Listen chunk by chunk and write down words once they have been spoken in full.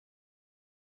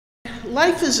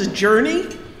life is a journey,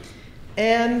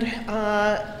 and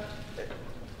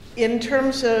in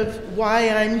terms of why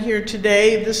I'm here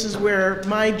today, this is where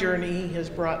my journey has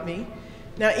brought me.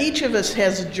 Now, each of us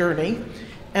has a journey,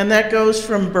 and that goes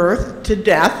from birth to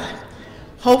death,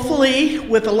 hopefully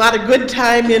with a lot of good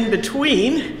time in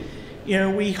between. You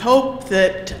know, we hope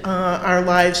that our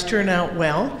lives turn out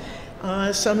well.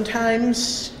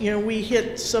 Sometimes, you know, we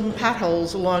hit some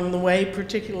potholes along the way,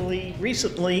 particularly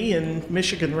recently in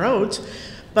Michigan roads,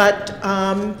 but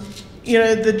you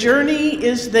know, the journey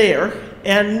is there,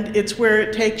 and it's where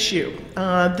it takes you.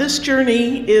 This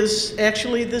journey is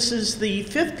actually, this is the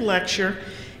 5th lecture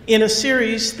in a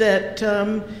series that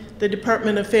the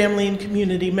Department of Family and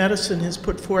Community Medicine has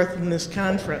put forth in this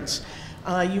conference.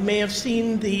 You may have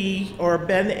seen or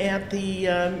been at the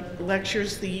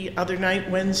lectures the other night,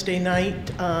 Wednesday night,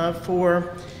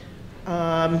 for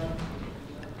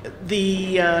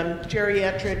the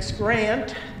geriatrics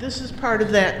grant. This is part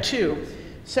of that too.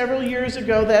 Several years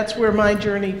ago, that's where my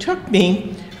journey took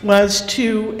me, was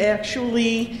to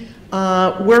actually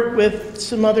work with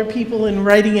some other people in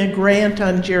writing a grant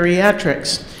on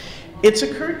geriatrics. It's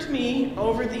occurred to me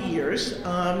over the years,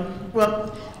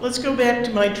 well, let's go back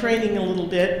to my training a little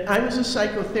bit. I was a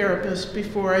psychotherapist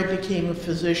before I became a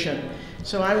physician.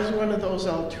 So I was one of those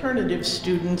alternative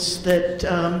students that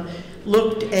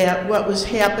looked at what was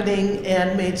happening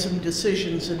and made some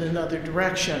decisions in another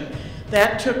direction.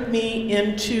 That took me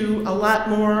into a lot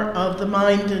more of the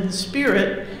mind and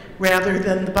spirit rather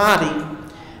than the body.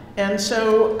 And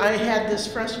so I had this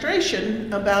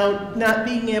frustration about not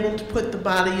being able to put the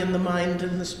body and the mind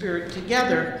and the spirit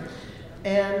together.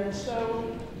 And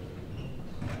so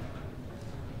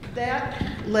that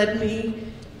led me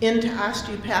into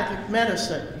osteopathic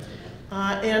medicine.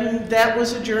 And that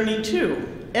was a journey too.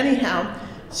 Anyhow,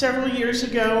 several years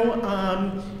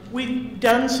ago, we've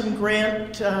done some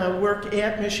grant work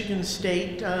at Michigan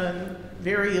State on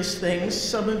various things.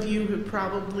 Some of you have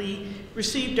probably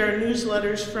received our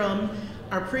newsletters from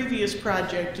our previous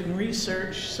project and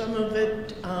research. Some of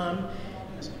it,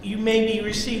 you may be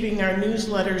receiving our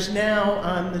newsletters now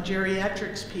on the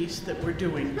geriatrics piece that we're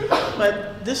doing.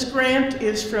 But this grant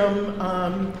is from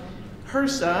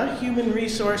HRSA, Human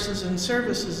Resources and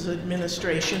Services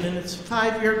Administration, and it's a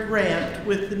 5-year grant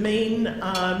with the main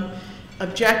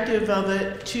objective of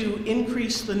it to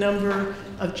increase the number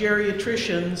of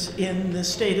geriatricians in the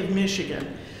state of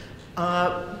Michigan.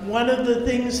 One of the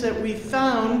things that we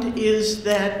found is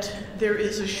that there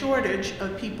is a shortage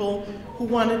of people who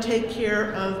want to take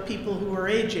care of people who are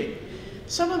aging.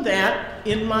 Some of that,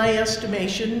 in my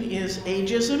estimation, is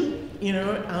ageism. You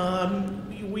know,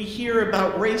 we hear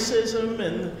about racism,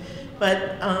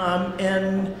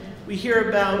 and we hear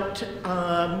about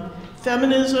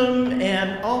feminism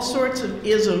and all sorts of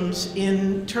isms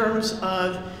in terms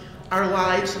of our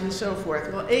lives and so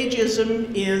forth. Well,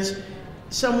 ageism is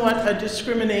somewhat a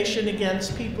discrimination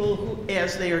against people who,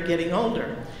 as they are getting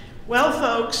older. Well,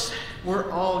 folks,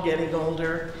 we're all getting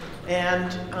older,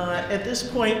 and at this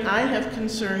point I have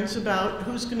concerns about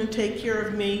who's going to take care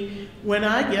of me when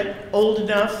I get old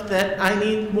enough that I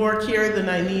need more care than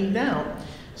I need now.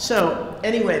 So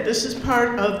anyway, this is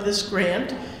part of this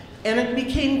grant. And it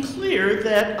became clear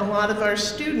that a lot of our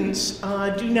students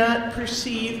do not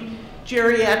perceive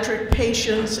geriatric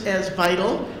patients as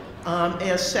vital,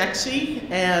 as sexy,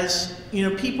 as, you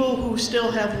know, people who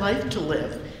still have life to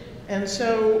live. And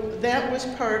so that was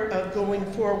part of going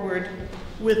forward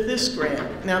with this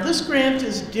grant. Now, this grant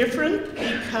is different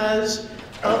because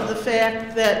of the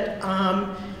fact that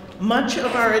much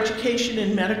of our education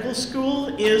in medical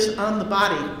school is on the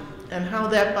body and how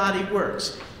that body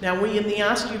works. Now, we in the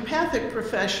osteopathic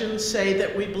profession say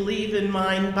that we believe in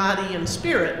mind, body, and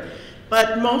spirit,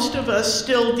 but most of us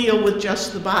still deal with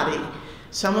just the body.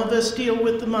 Some of us deal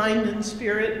with the mind and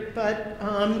spirit, but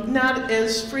not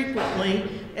as frequently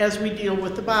as we deal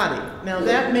with the body. Now,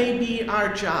 that may be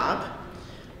our job,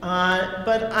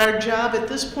 but our job at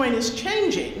this point is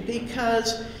changing,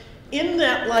 because in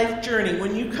that life journey,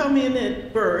 when you come in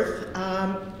at birth,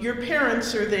 your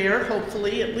parents are there,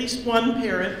 hopefully, at least one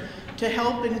parent, to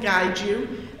help and guide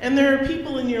you, and there are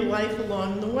people in your life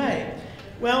along the way.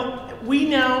 Well, we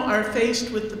now are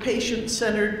faced with the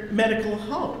patient-centered medical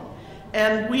home,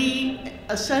 and we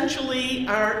essentially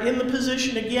are in the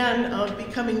position again of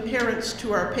becoming parents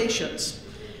to our patients.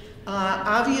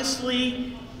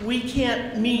 Obviously, we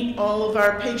can't meet all of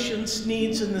our patients'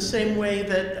 needs in the same way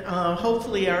that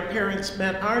hopefully our parents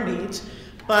met our needs,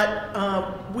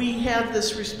 but we have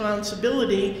this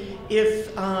responsibility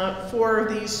for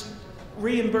these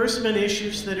reimbursement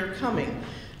issues that are coming.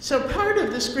 So part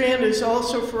of this grant is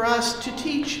also for us to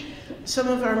teach some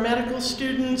of our medical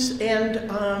students and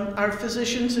our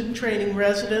physicians in training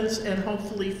residents and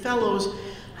hopefully fellows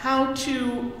how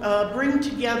to bring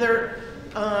together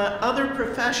other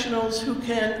professionals who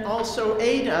can also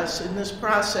aid us in this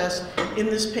process in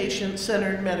this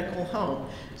patient-centered medical home.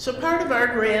 So part of our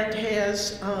grant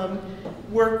has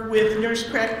worked with nurse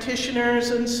practitioners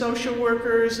and social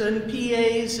workers and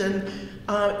PAs, and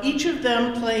each of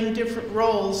them playing different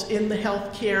roles in the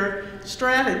healthcare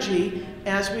strategy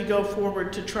as we go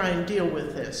forward to try and deal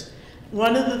with this.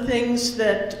 One of the things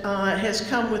that has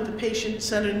come with the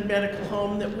patient-centered medical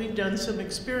home that we've done some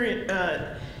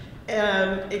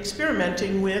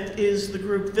experimenting with is the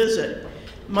group visit.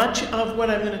 Much of what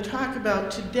I'm going to talk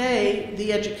about today,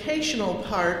 the educational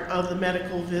part of the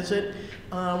medical visit,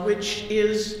 which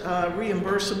is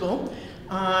reimbursable,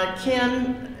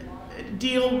 can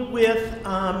deal with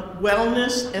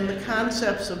wellness and the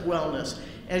concepts of wellness.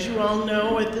 As you all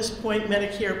know, at this point,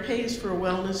 Medicare pays for a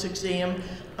wellness exam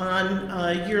on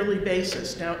a yearly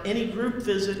basis. Now, any group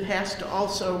visit has to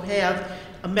also have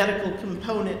a medical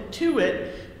component to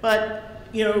it, but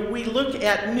you know, we look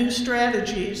at new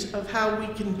strategies of how we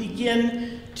can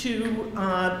begin to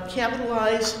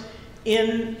capitalize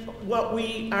in what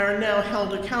we are now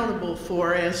held accountable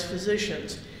for as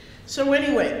physicians. So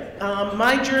anyway,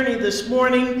 my journey this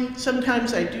morning,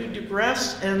 sometimes I do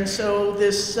digress, and so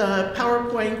this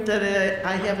PowerPoint that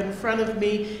I have in front of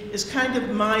me is kind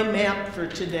of my map for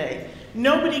today.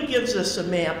 Nobody gives us a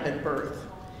map at birth.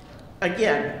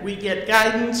 Again, we get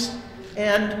guidance,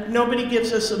 and nobody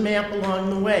gives us a map along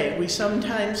the way. We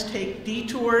sometimes take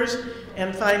detours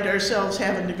and find ourselves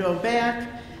having to go back.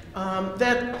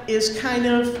 That is kind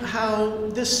of how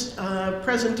this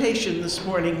presentation this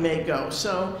morning may go.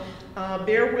 So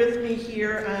bear with me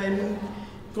here. I'm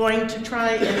going to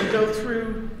try and go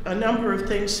through a number of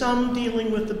things, some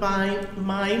dealing with the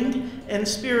mind and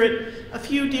spirit, a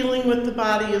few dealing with the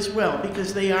body as well,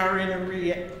 because they are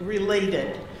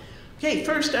interrelated. Okay,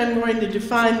 first I'm going to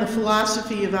define the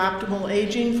philosophy of optimal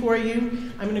aging for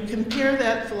you. I'm going to compare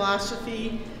that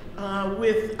philosophy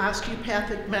with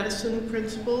osteopathic medicine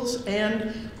principles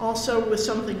and also with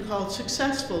something called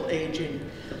successful aging.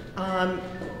 I'm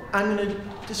going to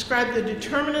describe the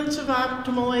determinants of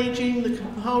optimal aging, the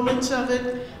components of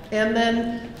it, and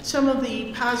then some of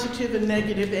the positive and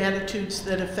negative attitudes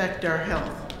that affect our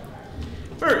health.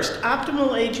 First,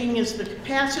 optimal aging is the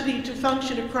capacity to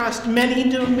function across many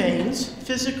domains,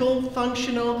 physical,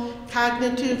 functional,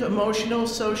 cognitive, emotional,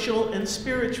 social, and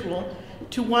spiritual,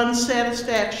 to one's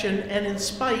satisfaction and in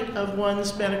spite of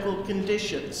one's medical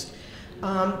conditions.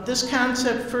 This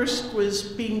concept first was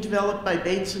being developed by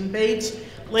Bates and Bates,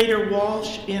 later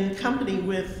Walsh in company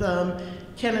with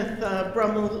Kenneth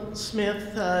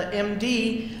Brummel-Smith,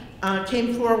 MD,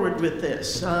 came forward with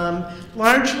this.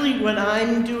 Largely what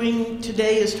I'm doing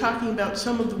today is talking about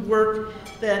some of the work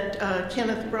that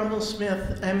Kenneth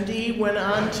Brummel-Smith, MD, went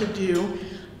on to do.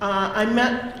 I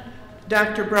met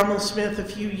Dr. Brummel-Smith a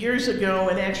few years ago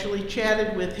and actually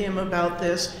chatted with him about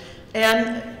this.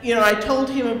 And you know, I told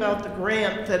him about the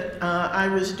grant that I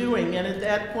was doing, and at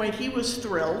that point he was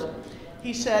thrilled.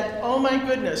 He said, "Oh my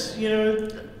goodness, you know,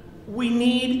 we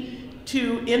need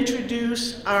to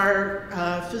introduce our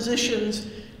physicians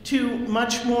to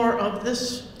much more of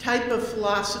this type of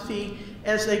philosophy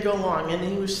as they go along." And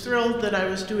he was thrilled that I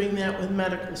was doing that with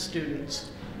medical students.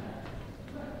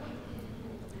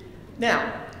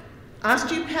 Now,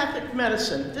 osteopathic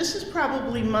medicine. This is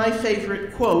probably my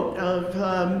favorite quote of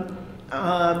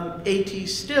A.T.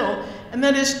 Still, and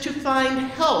that is, "To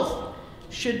find health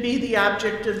should be the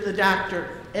object of the doctor.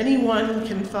 Anyone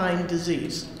can find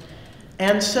disease."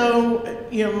 And so,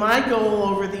 you know, my goal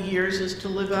over the years is to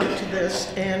live up to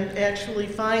this and actually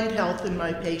find health in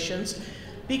my patients,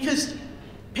 because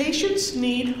patients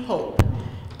need hope.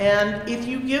 And if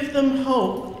you give them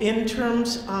hope in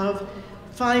terms of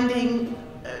finding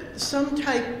some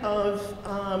type of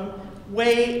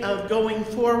way of going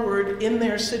forward in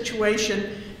their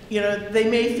situation, you know, they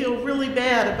may feel really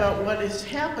bad about what has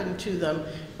happened to them,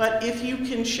 but if you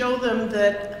can show them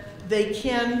that they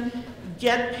can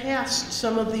get past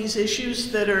some of these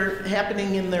issues that are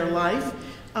happening in their life,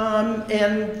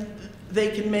 and they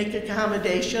can make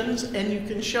accommodations, and you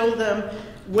can show them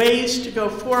ways to go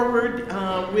forward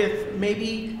with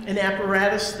maybe an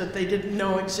apparatus that they didn't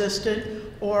know existed,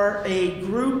 or a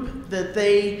group that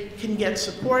they can get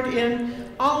support in.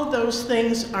 All of those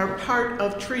things are part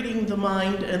of treating the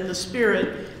mind and the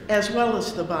spirit as well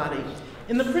as the body.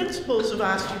 In the principles of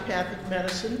osteopathic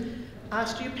medicine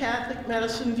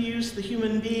views the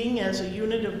human being as a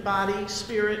unit of body,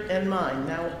 spirit, and mind.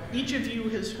 Now, each of you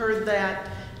has heard that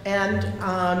and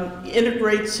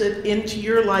integrates it into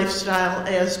your lifestyle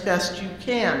as best you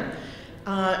can.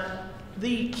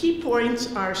 The key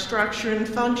points are structure and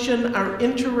function, are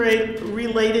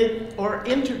interrelated or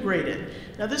integrated.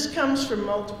 Now this comes from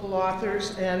multiple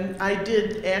authors, and I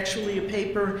did actually a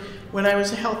paper when I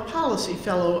was a health policy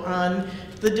fellow on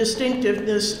the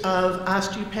distinctiveness of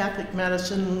osteopathic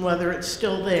medicine and whether it's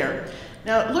still there.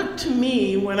 Now it looked to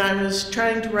me when I was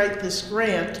trying to write this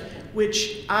grant,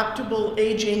 which optimal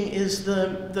aging is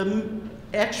the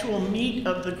actual meat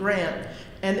of the grant,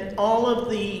 and all of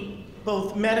the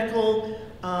both medical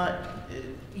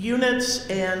units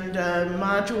and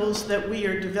modules that we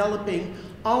are developing,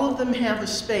 all of them have a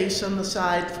space on the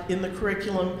side in the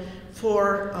curriculum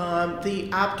for the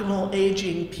optimal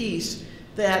aging piece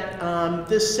that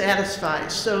this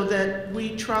satisfies, so that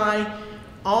we try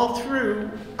all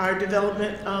through our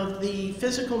development of the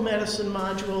physical medicine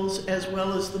modules as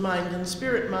well as the mind and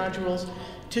spirit modules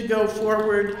to go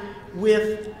forward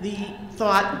with the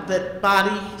thought that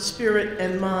body, spirit,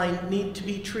 and mind need to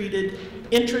be treated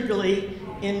integrally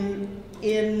in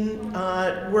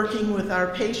working with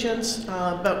our patients,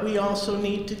 but we also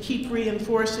need to keep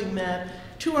reinforcing that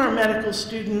to our medical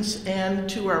students and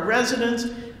to our residents,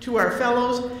 to our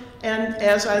fellows, and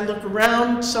as I look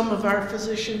around, some of our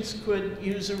physicians could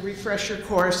use a refresher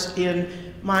course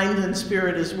in mind and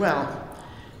spirit as well.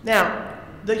 Now,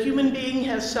 the human being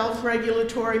has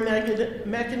self-regulatory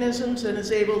mechanisms and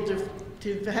is able to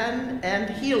defend and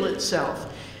heal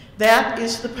itself. That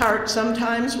is the part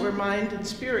sometimes where mind and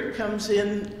spirit comes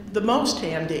in the most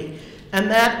handy, and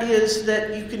that is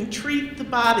that you can treat the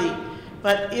body,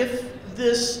 but if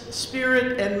this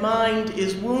spirit and mind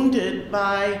is wounded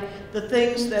by the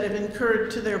things that have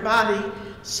incurred to their body,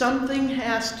 something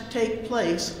has to take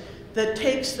place that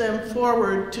takes them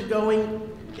forward to going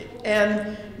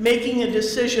and making a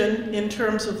decision in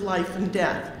terms of life and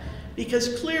death.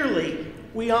 Because clearly,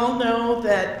 we all know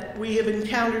that we have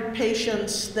encountered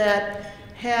patients that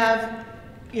have,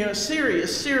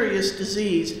 serious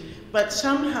disease, but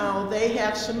somehow they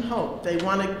have some hope. They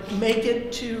want to make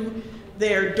it to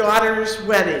their daughter's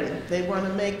wedding. They want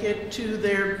to make it to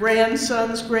their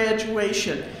grandson's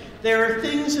graduation. There are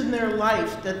things in their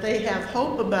life that they have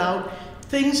hope about,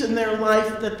 things in their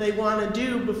life that they want to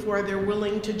do before they're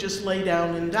willing to just lay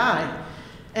down and die.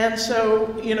 And so,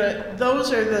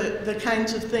 those are the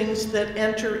kinds of things that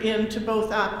enter into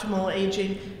both optimal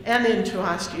aging and into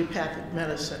osteopathic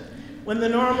medicine. When the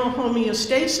normal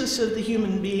homeostasis of the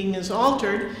human being is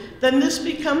altered, then this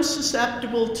becomes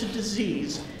susceptible to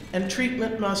disease, and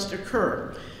treatment must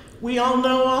occur. We all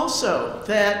know also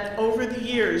that over the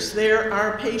years there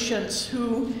are patients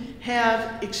who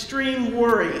have extreme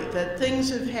worry that things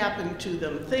have happened to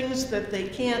them, things that they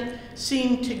can't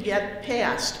seem to get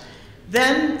past.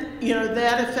 Then,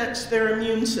 that affects their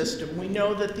immune system. We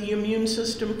know that the immune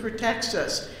system protects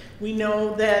us. We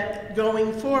know that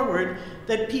going forward,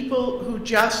 that people who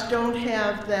just don't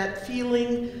have that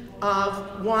feeling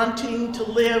of wanting to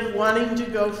live, wanting to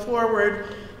go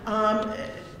forward,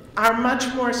 are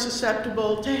much more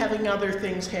susceptible to having other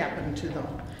things happen to them.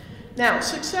 Now,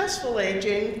 successful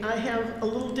aging, I have a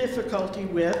little difficulty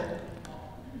with.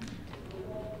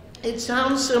 It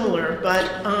sounds similar,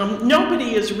 but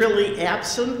nobody is really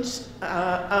absent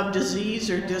of disease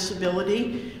or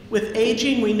disability. With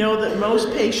aging, we know that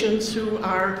most patients who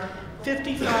are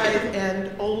 55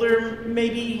 and older,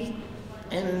 maybe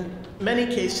in many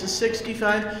cases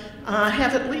 65,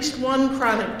 have at least one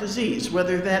chronic disease,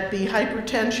 whether that be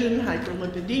hypertension,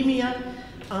 hyperlipidemia.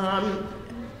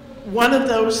 One of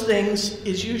those things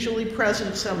is usually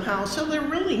present somehow, so they're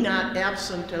really not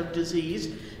absent of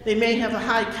disease. They may have a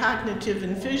high cognitive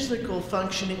and physical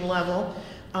functioning level,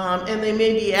 and they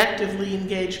may be actively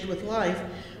engaged with life.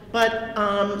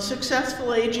 But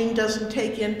successful aging doesn't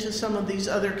take into some of these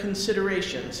other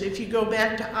considerations. If you go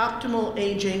back to optimal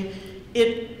aging,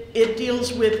 it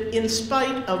deals with in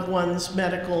spite of one's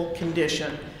medical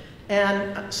condition.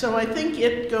 And so I think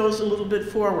it goes a little bit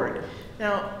forward.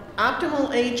 Now,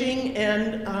 optimal aging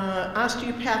and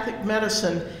osteopathic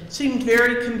medicine seemed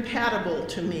very compatible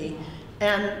to me.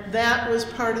 And that was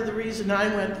part of the reason I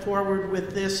went forward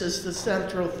with this as the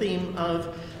central theme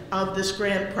of this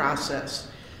grant process.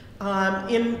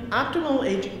 In optimal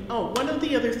aging, one of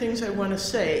the other things I want to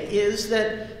say is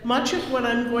that much of what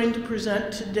I'm going to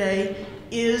present today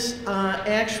is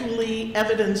actually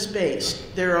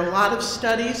evidence-based. There are a lot of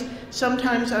studies.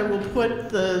 Sometimes I will put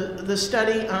the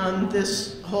study on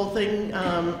this whole thing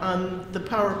on the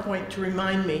PowerPoint to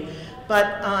remind me.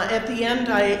 But at the end,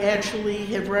 I actually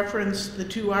have referenced the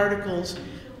two articles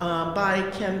by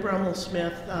Ken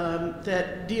Brummel-Smith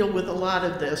that deal with a lot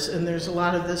of this, and there's a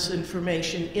lot of this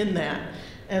information in that.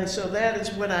 And so that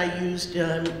is what I used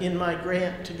in my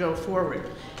grant to go forward.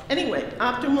 Anyway,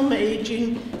 optimal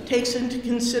aging takes into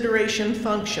consideration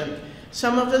function.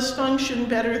 Some of us function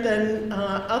better than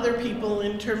other people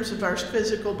in terms of our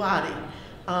physical body.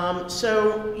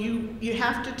 So you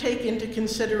have to take into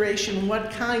consideration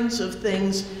what kinds of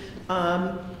things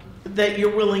that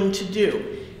you're willing to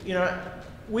do. You know,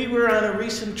 we were on a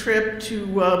recent trip to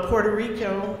Puerto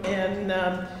Rico, and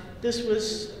this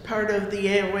was part of the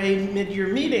AOA mid-year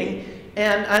meeting,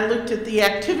 and I looked at the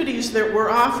activities that were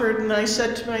offered, and I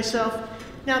said to myself,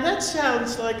 now that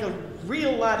sounds like a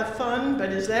real lot of fun, but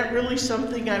is that really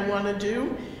something I want to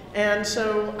do? And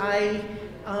so I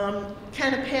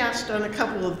kind of passed on a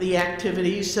couple of the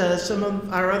activities. Some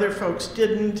of our other folks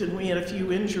didn't, and we had a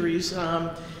few injuries.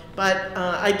 But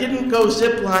I didn't go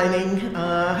zip lining.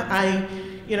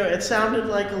 You know, it sounded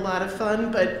like a lot of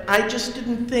fun, but I just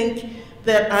didn't think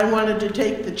that I wanted to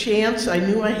take the chance. I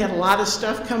knew I had a lot of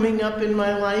stuff coming up in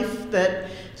my life that.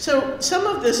 So some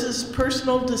of this is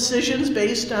personal decisions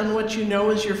based on what you know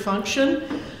is your function.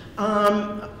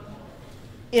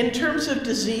 In terms of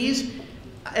disease,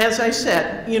 as I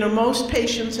said, you know, most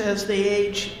patients as they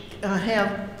age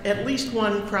have at least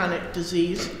one chronic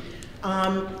disease.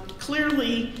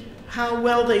 Clearly, how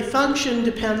well they function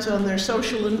depends on their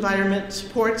social environment,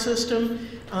 support system,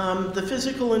 the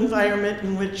physical environment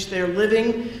in which they're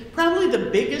living. Probably the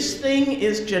biggest thing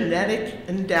is genetic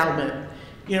endowment.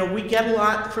 You know, we get a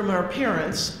lot from our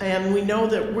parents, and we know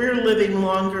that we're living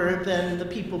longer than the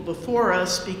people before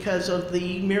us because of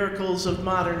the miracles of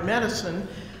modern medicine.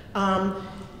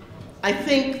 I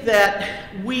think that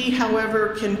we, however,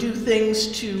 can do things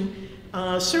to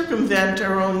circumvent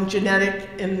our own genetic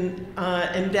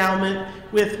endowment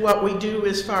with what we do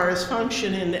as far as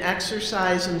function in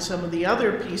exercise and some of the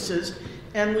other pieces.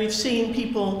 And we've seen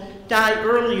people die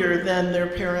earlier than their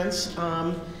parents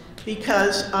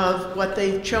because of what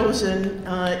they've chosen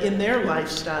in their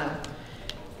lifestyle.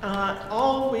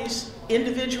 Always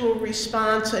individual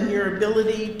response and your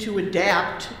ability to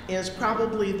adapt is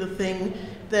probably the thing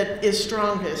that is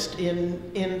strongest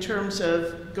in terms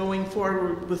of going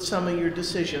forward with some of your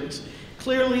decisions.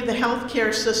 Clearly, the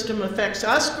healthcare system affects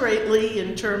us greatly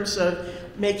in terms of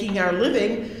making our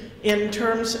living. In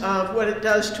terms of what it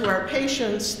does to our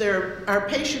patients, there are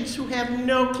patients who have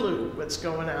no clue what's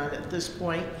going on at this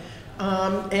point.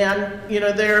 And you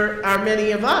know, there are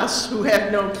many of us who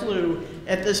have no clue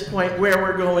at this point where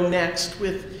we're going next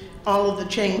with all of the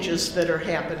changes that are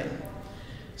happening.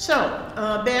 So,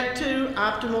 back to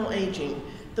optimal aging.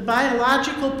 The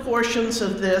biological portions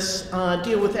of this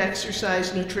deal with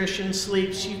exercise, nutrition,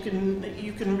 sleeps. You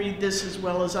can read this as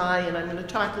well as I, and I'm going to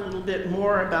talk a little bit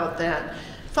more about that.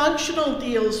 Functional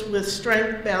deals with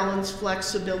strength, balance,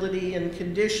 flexibility, and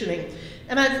conditioning.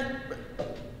 And I've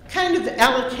kind of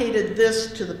allocated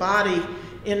this to the body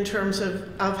in terms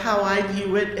of how I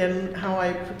view it and how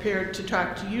I prepared to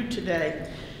talk to you today.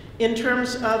 In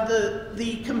terms of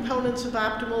the components of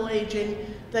optimal aging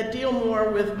that deal more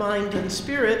with mind and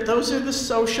spirit, those are the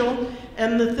social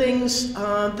and the things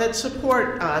that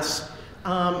support us.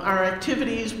 Our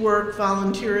activities, work,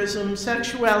 volunteerism,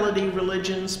 sexuality,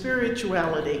 religion,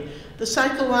 spirituality. The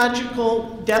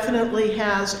psychological definitely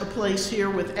has a place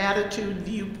here with attitude,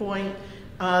 viewpoint,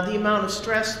 the amount of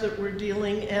stress that we're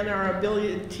dealing, and our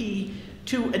ability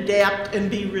to adapt and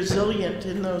be resilient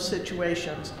in those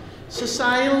situations.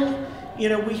 Societal, you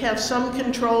know, we have some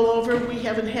control over. We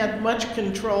haven't had much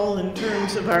control in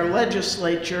terms of our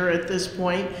legislature at this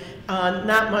point.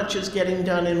 Not much is getting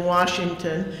done in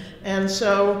Washington. And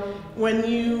so when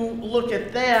you look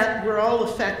at that, we're all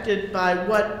affected by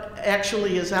what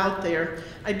actually is out there.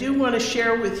 I do want to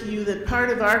share with you that part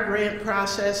of our grant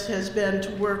process has been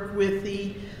to work with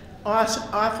the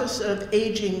Office of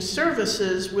Aging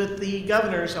Services with the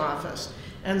Governor's Office.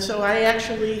 And so I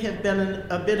actually have been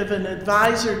a bit of an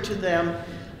advisor to them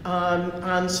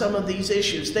on some of these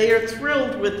issues. They are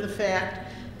thrilled with the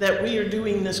fact that we are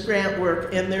doing this grant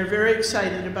work, and they're very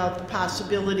excited about the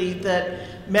possibility that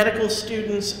medical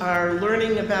students are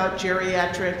learning about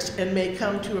geriatrics and may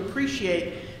come to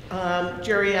appreciate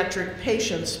geriatric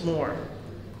patients more.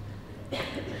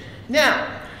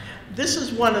 Now, this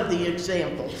is one of the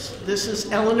examples. This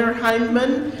is Eleanor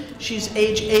Hindman. She's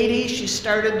age 80. She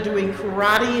started doing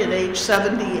karate at age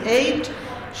 78.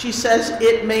 She says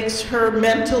it makes her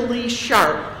mentally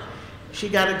sharp. She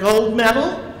got a gold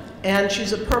medal, and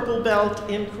she's a purple belt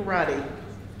in karate.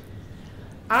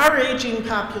 Our aging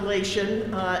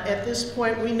population, at this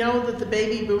point, we know that the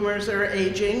baby boomers are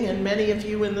aging, and many of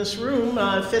you in this room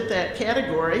fit that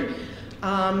category.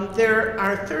 There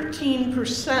are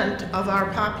 13% of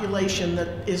our population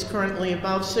that is currently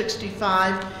above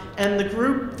 65, and the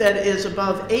group that is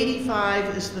above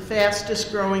 85 is the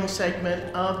fastest growing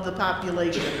segment of the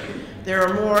population. There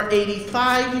are more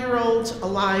 85-year-olds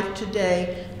alive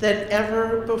today than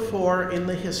ever before in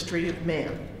the history of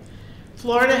man.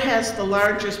 Florida has the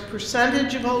largest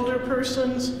percentage of older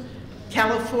persons.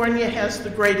 California has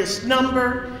the greatest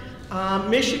number.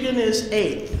 Michigan is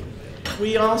 8th.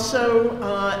 We also,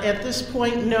 at this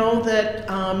point, know that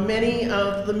many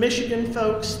of the Michigan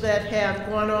folks that have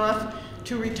gone off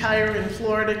to retire in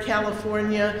Florida,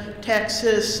 California,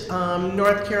 Texas,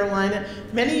 North Carolina,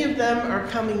 many of them are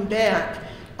coming back.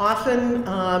 Often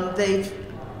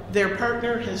their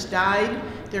partner has died.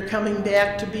 They're coming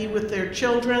back to be with their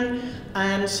children.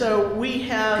 And so we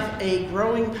have a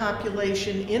growing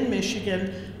population in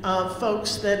Michigan of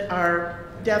folks that are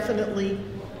definitely.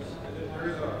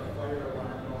 There's a fire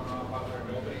alarm going off out there.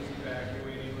 Nobody's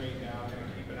evacuating right now. I'm going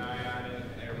to keep an eye on it.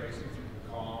 Everybody seems to be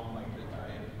calm. Like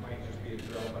it might just be a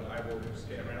drill, but I will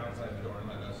stand right outside the door and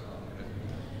let us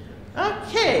know.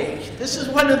 Okay, this is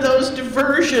one of those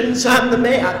diversions on the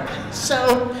map.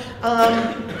 So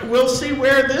we'll see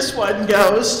where this one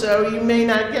goes. So you may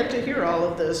not get to hear all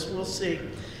of this. We'll see.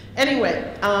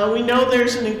 Anyway, we know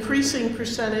there's an increasing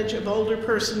percentage of older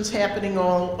persons happening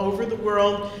all over the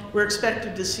world. We're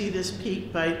expected to see this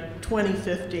peak by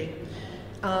 2050.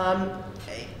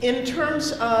 In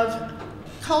terms of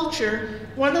culture,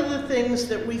 one of the things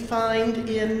that we find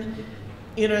in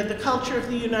the culture of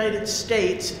the United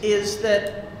States is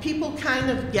that people kind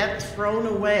of get thrown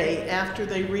away after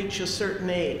they reach a certain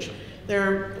age.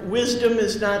 Their wisdom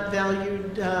is not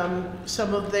valued.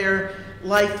 Some of their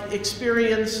life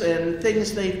experience and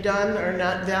things they've done are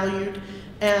not valued.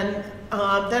 And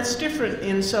that's different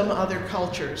in some other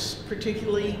cultures,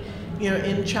 particularly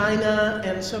in China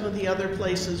and some of the other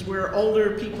places where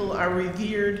older people are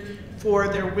revered for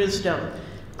their wisdom.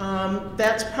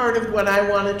 That's part of what I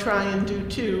want to try and do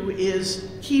too, is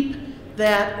keep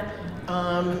that,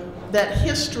 that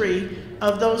history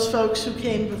of those folks who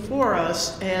came before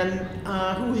us and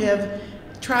who have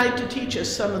tried to teach us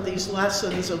some of these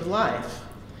lessons of life.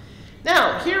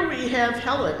 Now, here we have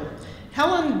Helen.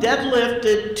 Helen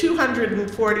deadlifted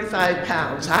 245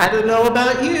 pounds. I don't know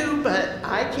about you, but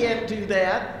I can't do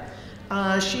that.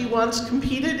 She once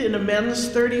competed in a men's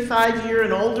 35-year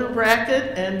and older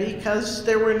bracket, and because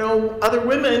there were no other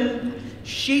women,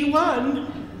 she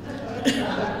won.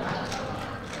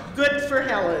 Good for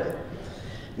Helen.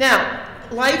 Now,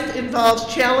 life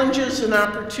involves challenges and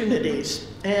opportunities,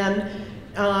 and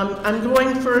I'm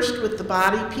going first with the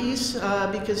body piece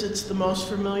because it's the most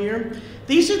familiar.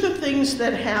 These are the things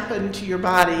that happen to your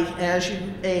body as you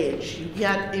age. You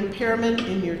get impairment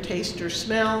in your taste or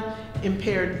smell,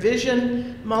 impaired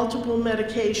vision, multiple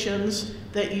medications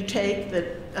that you take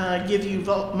that give you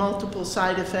multiple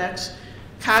side effects,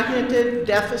 cognitive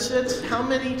deficits. How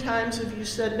many times have you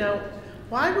said, now,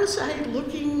 why was I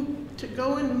looking to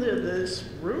go into this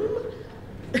room?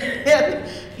 And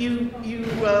you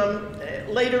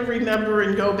later remember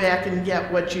and go back and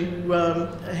get what you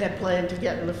had planned to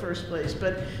get in the first place.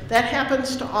 But that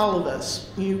happens to all of us.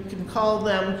 You can call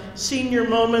them senior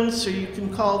moments, or you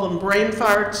can call them brain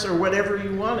farts, or whatever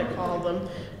you want to call them.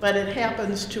 But it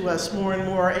happens to us more and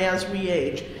more as we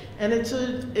age. And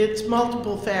it's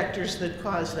multiple factors that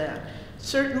cause that.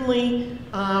 Certainly,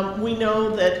 we know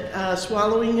that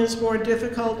swallowing is more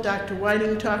difficult. Dr.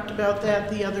 Whiting talked about that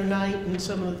the other night and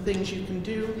some of the things you can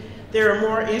do. There are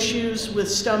more issues with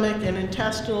stomach and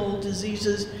intestinal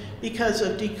diseases because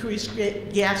of decreased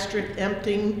gastric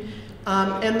emptying.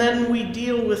 And then we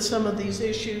deal with some of these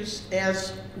issues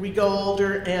as we go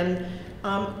older, and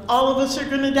all of us are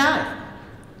going to die.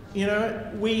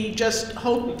 We just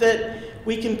hope that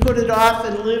we can put it off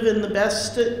and live in the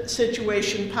best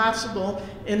situation possible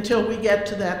until we get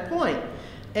to that point.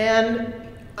 And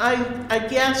I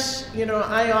guess,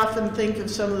 I often think of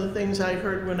some of the things I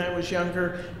heard when I was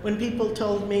younger, when people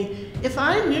told me, if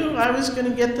I knew I was going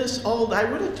to get this old, I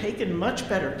would have taken much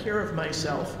better care of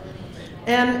myself.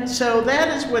 And so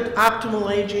that is what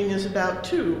optimal aging is about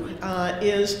too,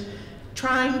 is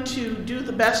trying to do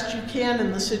the best you can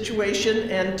in the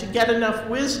situation and to get enough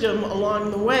wisdom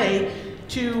along the way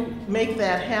to make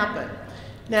that happen.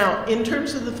 Now, in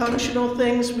terms of the functional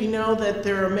things, we know that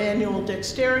there are manual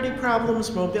dexterity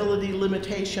problems, mobility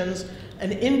limitations,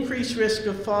 an increased risk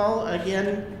of fall.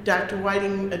 Again, Dr.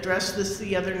 Whiting addressed this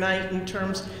the other night in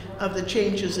terms of the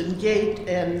changes in gait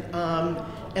and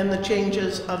the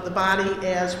changes of the body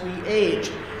as we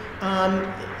age.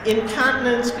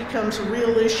 Incontinence becomes a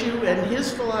real issue, and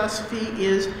his philosophy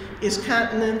is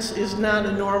continence is not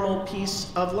a normal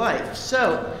piece of life.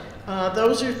 So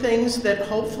those are things that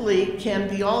hopefully can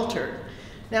be altered.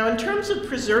 Now, in terms of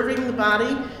preserving the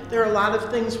body, there are a lot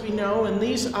of things we know, and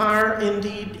these are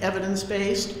indeed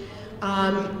evidence-based.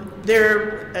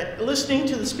 Listening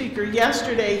to the speaker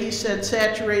yesterday, he said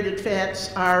saturated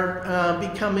fats are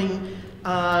becoming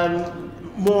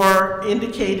more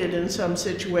indicated in some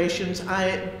situations.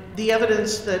 The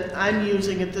evidence that I'm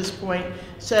using at this point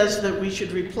says that we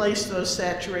should replace those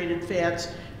saturated fats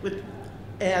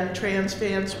and trans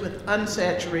fats with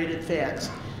unsaturated fats.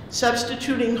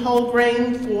 Substituting whole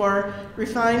grain for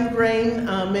refined grain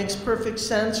makes perfect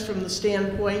sense from the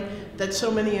standpoint that so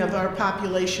many of our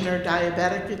population are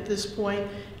diabetic at this point.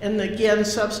 And again,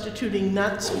 substituting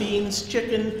nuts, beans,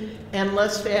 chicken, and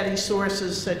less fatty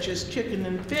sources such as chicken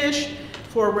and fish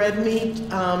for red meat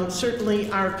certainly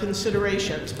are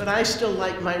considerations. But I still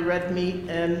like my red meat,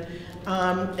 and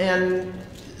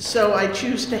so I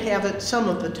choose to have it some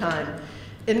of the time.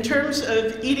 In terms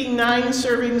of eating 9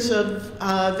 servings of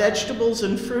vegetables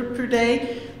and fruit per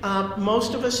day,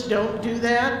 most of us don't do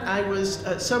that. I was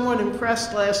somewhat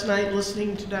impressed last night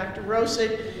listening to Dr.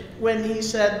 Rosick when he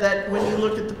said that when you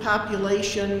look at the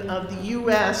population of the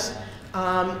U.S.,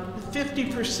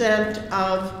 50%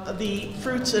 of the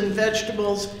fruits and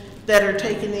vegetables that are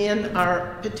taken in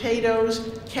are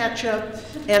potatoes, ketchup,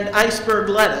 and iceberg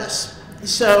lettuce.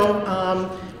 So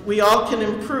we all can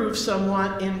improve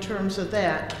somewhat in terms of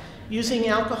that. Using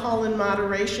alcohol in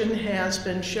moderation has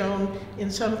been shown in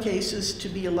some cases to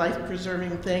be a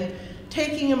life-preserving thing.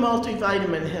 Taking a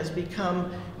multivitamin has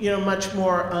become, much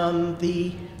more on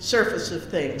the surface of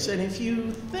things. And if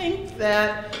you think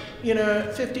that,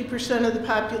 50% of the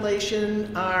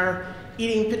population are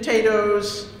eating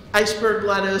potatoes, iceberg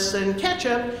lettuce, and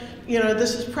ketchup,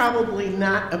 this is probably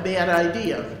not a bad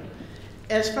idea.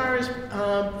 As far as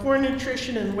poor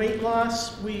nutrition and weight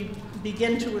loss, we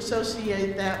begin to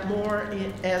associate that more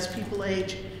as people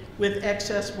age with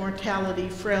excess mortality,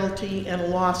 frailty, and a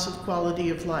loss of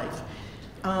quality of life.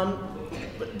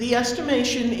 The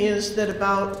estimation is that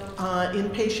in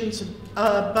patients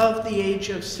above the age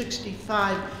of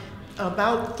 65,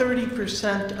 about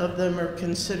 30% of them are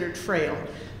considered frail.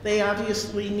 They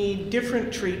obviously need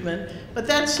different treatment, but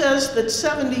that says that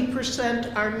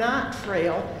 70% are not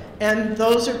frail, and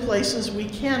those are places we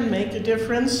can make a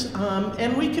difference,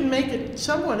 and we can make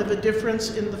somewhat of a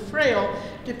difference in the frail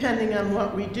depending on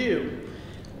what we do.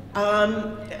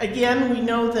 Again, we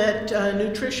know that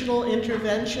nutritional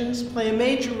interventions play a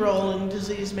major role in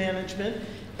disease management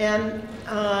and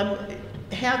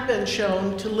have been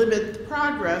shown to limit the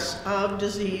progress of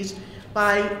disease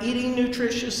by eating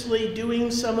nutritiously,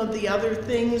 doing some of the other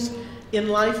things in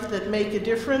life that make a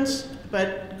difference,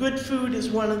 but good food is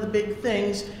one of the big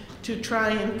things to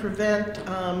try and prevent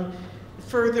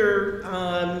further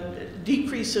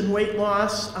decrease in weight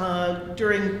loss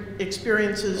during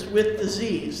experiences with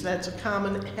disease. That's a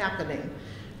common happening.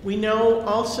 We know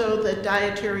also that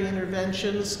dietary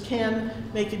interventions can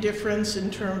make a difference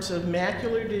in terms of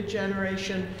macular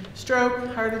degeneration, stroke,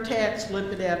 heart attacks,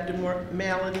 lipid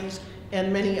abnormalities,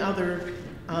 and many other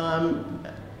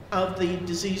of the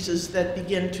diseases that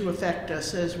begin to affect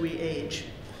us as we age.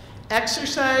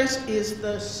 Exercise is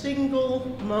the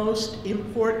single most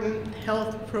important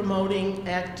health-promoting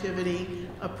activity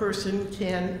a person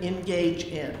can engage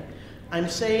in. I'm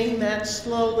saying that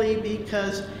slowly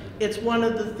because it's one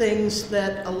of the things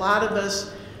that a lot of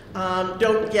us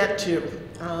don't get to.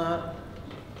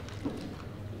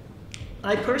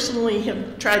 I personally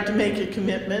have tried to make a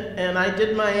commitment, and I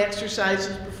did my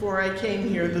exercises before I came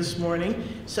here this morning,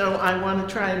 so I want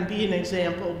to try and be an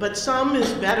example. But some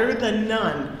is better than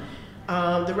none.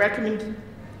 The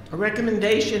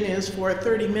recommendation is for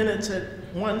 30 minutes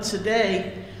once a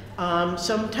day.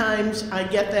 Sometimes I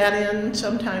get that in,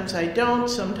 sometimes I don't,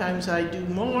 sometimes I do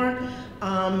more.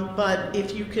 But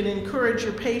if you can encourage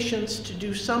your patients to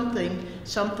do something,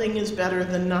 something is better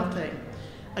than nothing.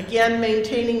 Again,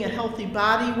 maintaining a healthy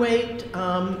body weight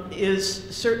is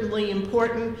certainly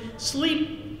important.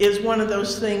 Sleep is one of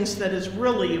those things that is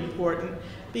really important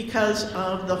because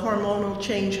of the hormonal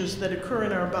changes that occur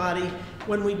in our body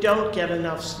when we don't get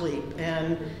enough sleep.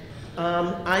 And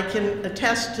I can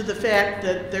attest to the fact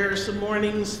that there are some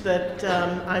mornings that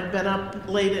I've been up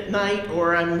late at night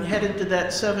or I'm headed to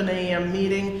that 7 a.m.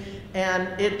 meeting, and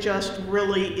it just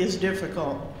really is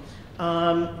difficult.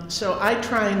 So I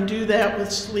try and do that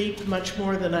with sleep much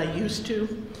more than I used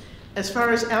to. As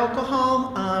far as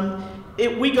alcohol,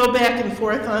 we go back and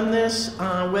forth on this,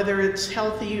 whether it's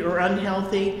healthy or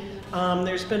unhealthy.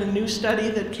 There's been a new study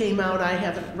that came out, I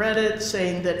haven't read it,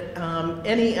 saying that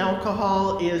any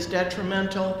alcohol is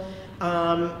detrimental.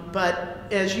 But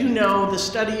as you know, the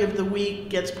study of the week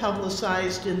gets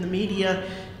publicized in the media,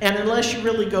 and unless you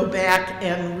really go back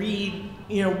and read,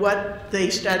 you know, what they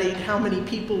studied, how many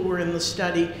people were in the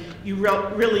study, you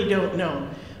really don't know.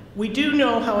 We do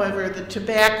know, however, that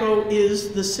tobacco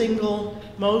is the single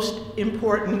most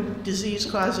important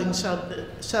disease-causing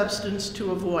substance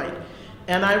to avoid.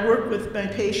 And I work with my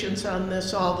patients on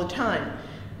this all the time.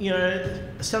 You know,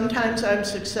 sometimes I'm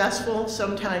successful,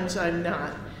 sometimes I'm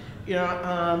not. You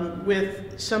know,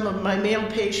 with some of my male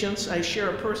patients, I share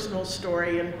a personal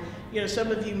story, and you know,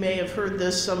 some of you may have heard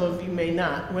this, some of you may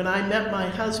not. When I met my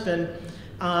husband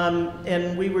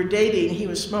and we were dating, he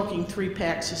was smoking 3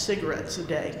 packs of cigarettes a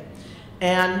day.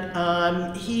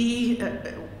 And he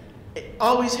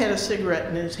always had a cigarette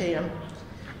in his hand.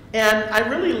 And I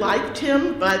really liked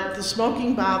him, but the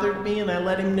smoking bothered me, and I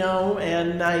let him know,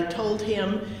 and I told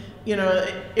him, you know,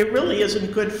 it really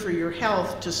isn't good for your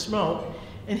health to smoke.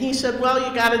 And he said, well,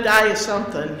 you gotta die of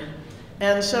something.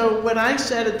 And so what I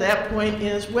said at that point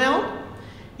is, well,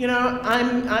 you know,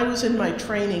 I was in my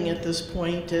training at this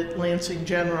point at Lansing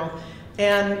General,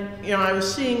 and you know, I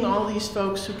was seeing all these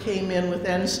folks who came in with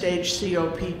end-stage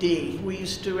COPD. We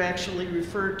used to actually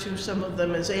refer to some of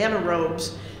them as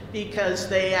anaerobes because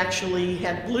they actually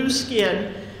had blue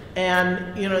skin,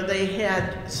 and you know, they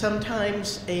had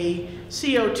sometimes a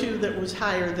CO2 that was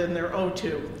higher than their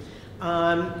O2.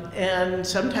 And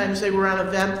sometimes they were on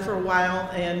a vent for a while,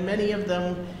 and many of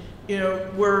them, you know,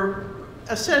 were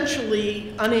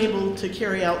essentially unable to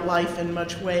carry out life in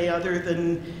much way other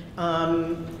than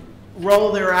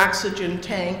roll their oxygen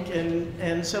tank,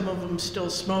 and some of them still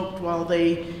smoked while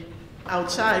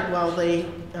outside while they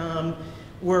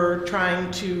were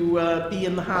trying to be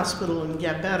in the hospital and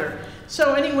get better.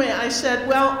 So anyway, I said,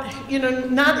 well, you know,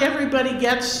 not everybody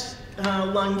gets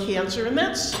lung cancer, and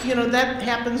that's, you know, that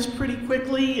happens pretty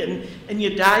quickly, and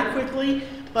you die quickly,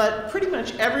 but pretty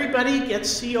much everybody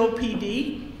gets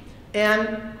COPD.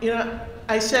 And you know,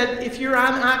 I said, if you're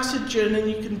on oxygen and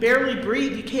you can barely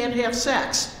breathe, you can't have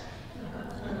sex.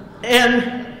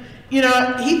 And you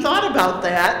know, he thought about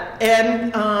that,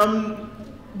 and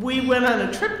we went on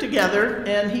a trip together,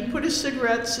 and he put his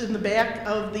cigarettes in the back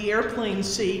of the airplane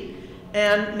seat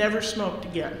and never smoked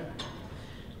again.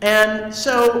 And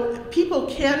so people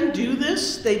can do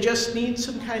this, they just need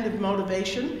some kind of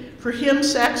motivation. For him,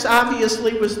 sex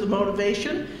obviously was the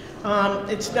motivation.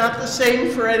 It's not the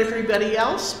same for everybody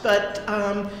else, but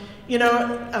you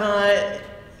know,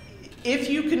 if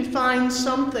you can find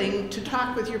something to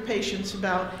talk with your patients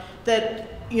about that,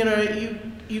 you know,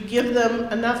 you give them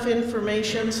enough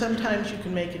information, sometimes you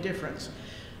can make a difference.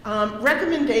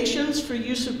 Recommendations for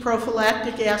use of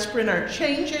prophylactic aspirin are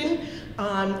changing.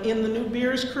 In the new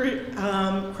Beers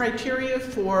criteria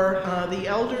for the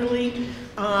elderly,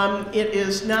 it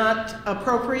is not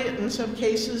appropriate in some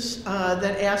cases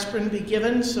that aspirin be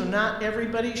given, so not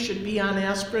everybody should be on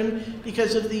aspirin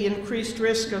because of the increased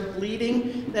risk of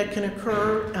bleeding that can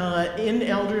occur in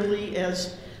elderly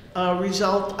as a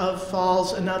result of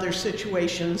falls and other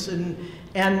situations, and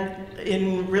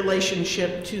in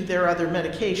relationship to their other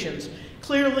medications.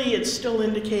 Clearly, it's still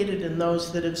indicated in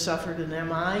those that have suffered an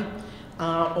MI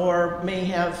or may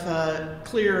have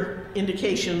clear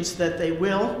indications that they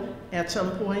will at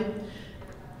some point.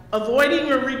 Avoiding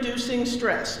or reducing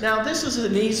stress. Now, this is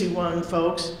an easy one,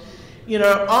 folks. You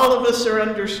know, all of us are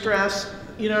under stress.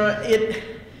 You know,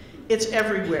 it's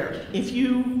everywhere. If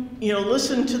you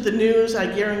listen to the news, I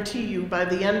guarantee you by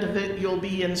the end of it, you'll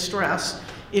be in stress.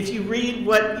 If you read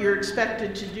what you're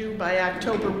expected to do by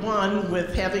October 1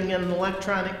 with having an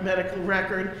electronic medical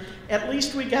record, at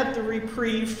least we got the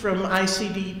reprieve from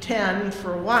ICD-10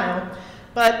 for a while,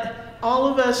 but all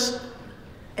of us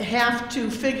have to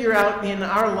figure out in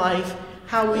our life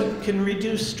how we can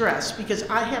reduce stress, because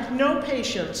I have no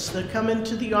patients that come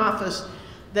into the office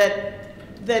that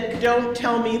don't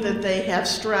tell me that they have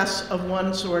stress of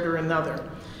one sort or another.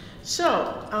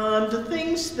 So, the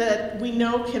things that we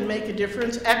know can make a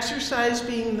difference, exercise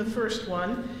being the first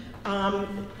one.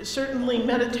 Certainly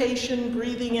meditation,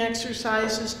 breathing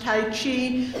exercises, Tai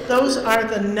Chi, those are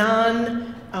the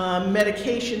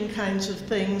non-medication kinds of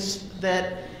things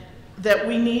that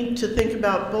we need to think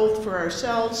about both for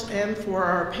ourselves and for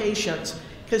our patients,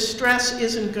 because stress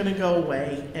isn't going to go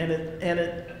away, and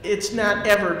it's not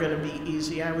ever going to be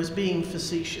easy. I was being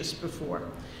facetious before.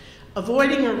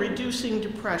 Avoiding or reducing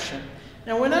depression.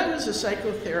 Now, when I was a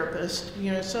psychotherapist,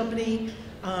 you know, somebody,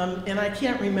 and I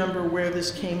can't remember where this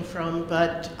came from,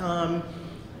 but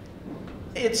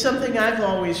it's something I've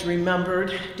always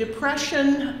remembered.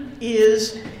 Depression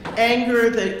is anger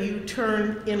that you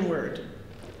turn inward.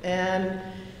 And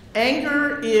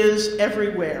anger is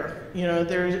everywhere. You know,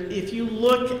 if you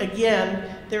look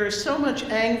again, there is so much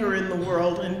anger in the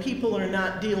world and people are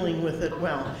not dealing with it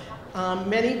well.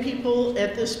 Many people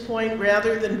at this point,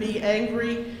 rather than be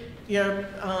angry,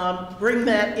 bring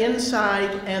that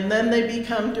inside and then they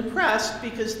become depressed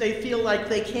because they feel like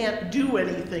they can't do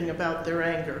anything about their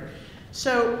anger.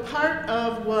 So part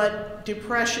of what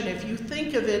depression, if you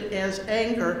think of it as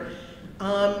anger,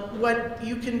 what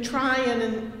you can try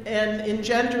and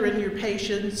engender in your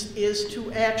patients is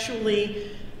to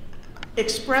actually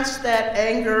express that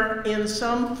anger in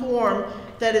some form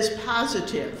that is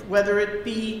positive, whether it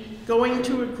be going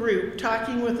to a group,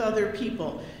 talking with other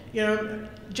people,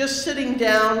 just sitting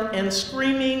down and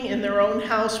screaming in their own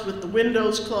house with the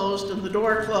windows closed and the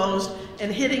door closed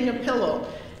and hitting a pillow.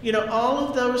 All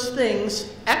of those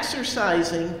things,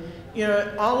 exercising,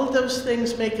 all of those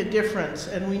things make a difference.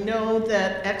 And we know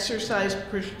that exercise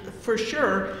for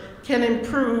sure can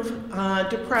improve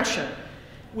depression.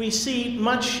 We see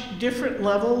much different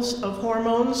levels of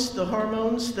hormones, the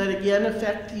hormones that again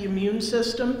affect the immune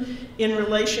system in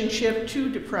relationship to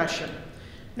depression.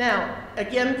 Now,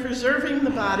 again, preserving the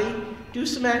body, do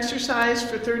some exercise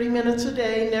for 30 minutes a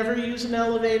day, never use an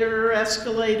elevator or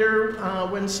escalator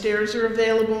when stairs are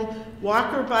available,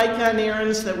 walk or bike on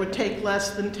errands that would take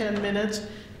less than 10 minutes,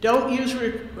 don't use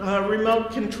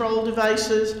remote control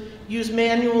devices, use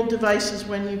manual devices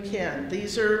when you can.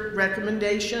 These are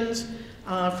recommendations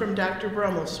from Dr.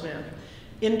 Brummelsmith.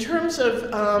 In terms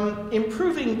of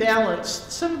improving balance,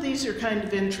 some of these are kind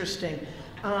of interesting.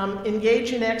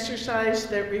 Engage in exercise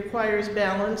that requires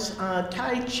balance.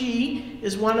 Tai Chi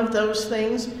is one of those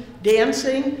things.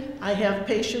 Dancing, I have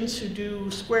patients who do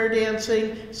square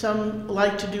dancing, some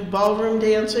like to do ballroom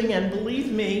dancing, and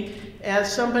believe me,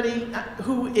 as somebody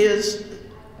who is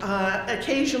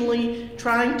occasionally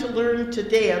trying to learn to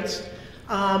dance,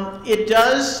 it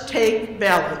does take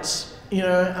balance,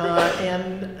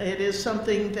 and it is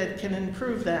something that can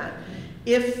improve that.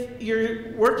 If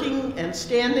you're working and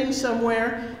standing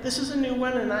somewhere, this is a new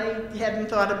one and I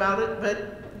hadn't thought about it,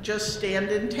 but just stand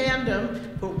in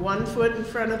tandem, put one foot in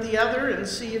front of the other and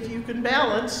see if you can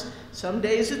balance. Some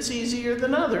days it's easier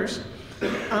than others.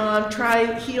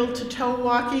 Try heel to toe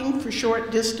walking for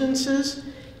short distances,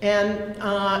 and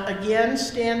again,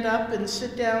 stand up and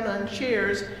sit down on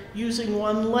chairs using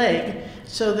one leg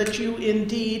so that you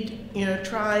indeed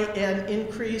try and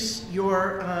increase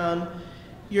your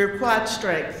quad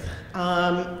strength.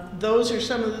 Those are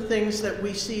some of the things that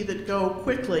we see that go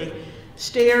quickly.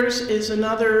 Stairs is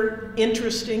another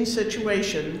interesting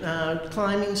situation.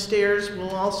 Climbing stairs will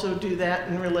also do that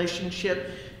in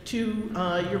relationship to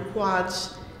your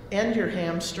quads and your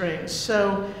hamstrings.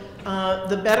 So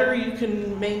the better you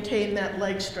can maintain that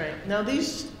leg strength. Now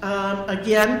these,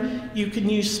 again, you can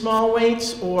use small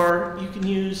weights or you can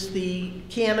use the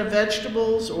can of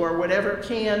vegetables or whatever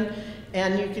can,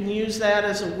 and you can use that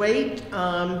as a weight.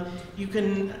 You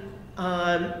can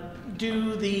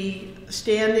do the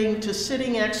standing to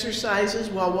sitting exercises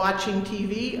while watching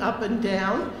TV, up and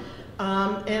down.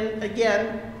 And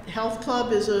again, Health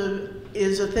Club is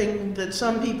a thing that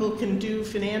some people can do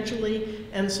financially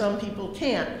and some people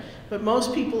can't. But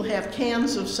most people have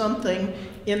cans of something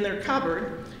in their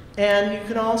cupboard, and you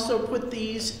can also put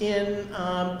these in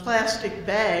plastic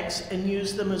bags and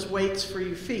use them as weights for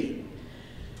your feet.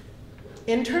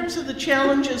 In terms of the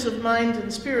challenges of mind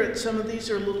and spirit, some of these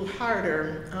are a little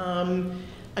harder.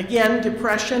 Again,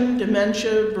 depression,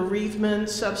 dementia, bereavement,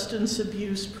 substance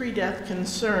abuse, pre-death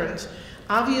concerns.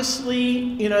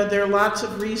 Obviously, there are lots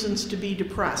of reasons to be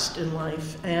depressed in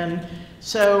life, and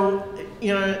so,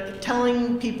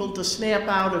 telling people to snap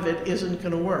out of it isn't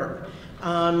going to work.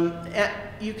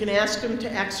 You can ask them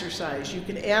to exercise. You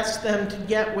can ask them to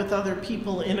get with other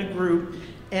people in a group,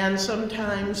 and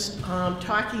sometimes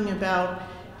talking about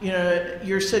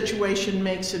your situation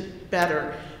makes it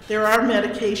better. There are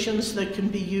medications that can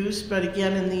be used, but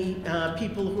again, in the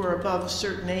people who are above a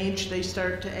certain age, they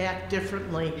start to act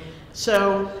differently.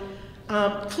 So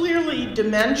clearly,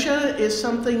 dementia is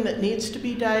something that needs to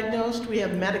be diagnosed. We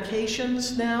have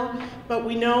medications now, but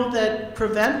we know that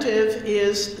preventive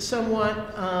is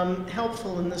somewhat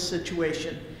helpful in this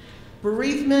situation.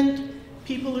 Bereavement,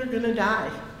 people are going to die.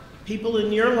 People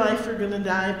in your life are going to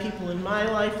die. People in my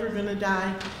life are going to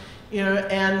die.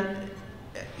 And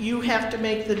you have to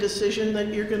make the decision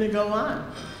that you're going to go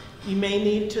on. You may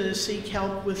need to seek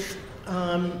help with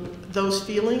those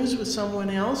feelings with someone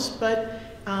else, but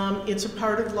it's a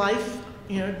part of life.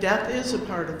 Death is a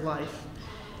part of life.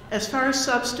 As far as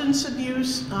substance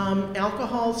abuse,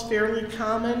 alcohol is fairly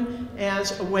common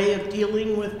as a way of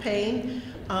dealing with pain.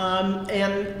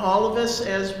 And all of us,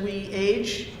 as we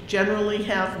age, generally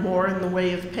have more in the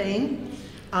way of pain.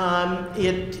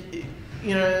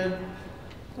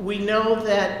 We know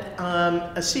that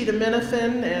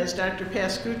acetaminophen, as Dr.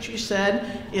 Pascucci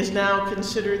said, is now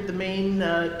considered the main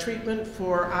treatment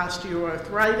for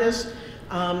osteoarthritis.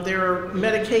 There are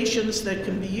medications that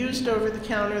can be used over the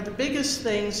counter. The biggest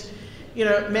things,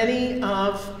 many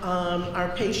of our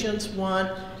patients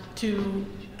want to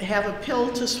have a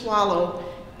pill to swallow,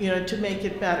 to make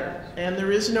it better. And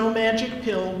there is no magic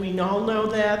pill. We all know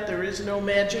that. There is no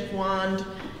magic wand,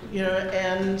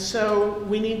 and so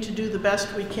we need to do the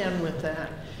best we can with that.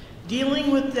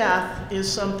 Dealing with death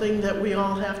is something that we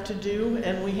all have to do,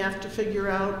 and we have to figure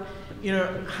out,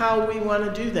 how we want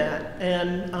to do that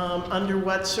and under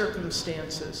what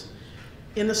circumstances.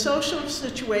 In the social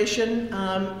situation,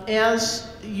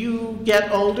 as you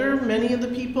get older, many of the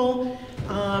people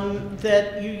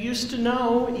that you used to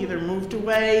know either moved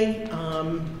away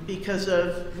because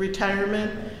of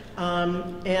retirement,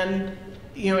 and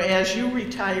as you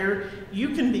retire, you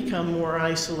can become more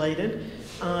isolated.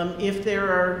 If there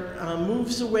are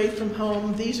moves away from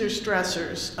home, these are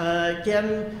stressors.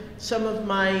 Again, some of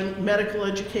my medical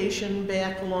education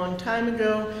back a long time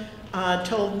ago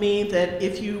told me that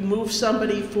if you move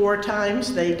somebody 4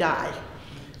 times, they die.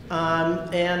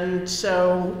 And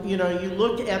so, you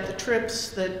look at the trips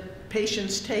that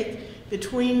patients take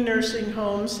between nursing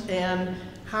homes and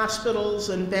hospitals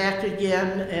and back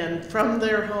again and from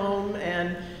their home.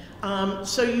 And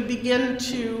so you begin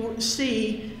to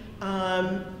see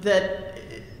that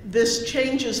this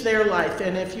changes their life.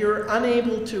 And if you're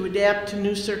unable to adapt to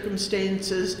new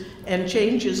circumstances and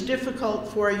change is difficult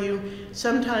for you,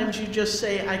 sometimes you just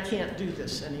say, I can't do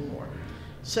this anymore.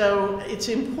 So it's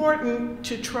important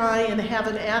to try and have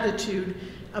an attitude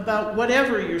about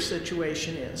whatever your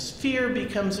situation is. Fear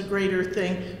becomes a greater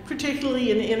thing, particularly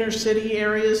in inner city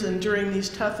areas and during these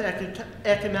tough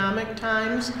economic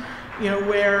times,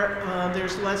 where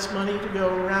there's less money to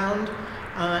go around.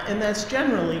 And that's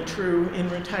generally true in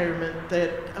retirement,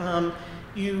 that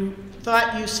you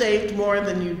thought you saved more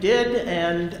than you did,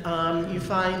 and you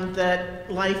find that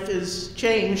life is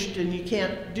changed and you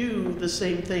can't do the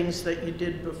same things that you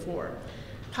did before.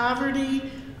 Poverty,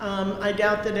 I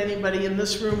doubt that anybody in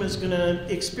this room is going to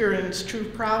experience true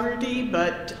poverty,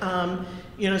 but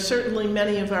certainly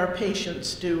many of our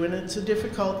patients do, and it's a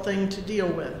difficult thing to deal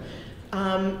with.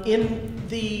 In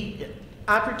the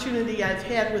opportunity I've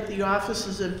had with the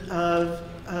offices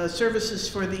of services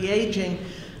for the aging,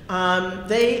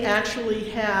 they actually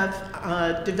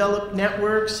have developed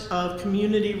networks of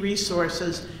community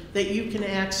resources that you can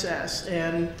access,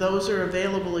 and those are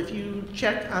available if you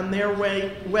check on their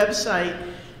website,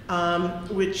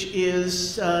 which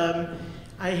is,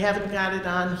 I haven't got it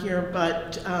on here,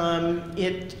 but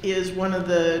it is one of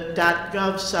the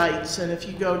 .gov sites, and if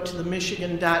you go to the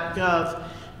michigan.gov,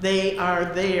 they are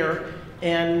there,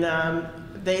 and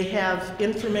they have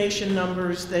information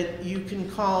numbers that you can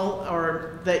call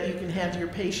or that you can have your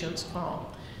patients call.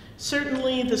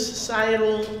 Certainly the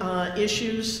societal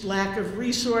issues, lack of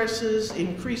resources,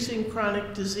 increasing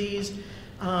chronic disease,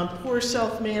 poor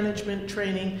self-management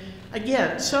training.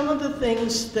 Again, some of the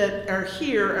things that are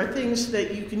here are things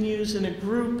that you can use in a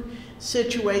group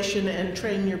situation and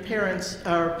train your parents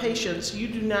or patients. You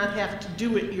do not have to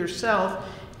do it yourself,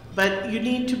 but you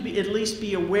need to at least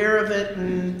be aware of it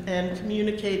and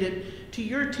communicate it to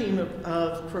your team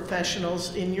of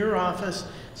professionals in your office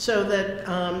so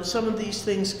that some of these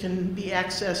things can be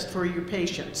accessed for your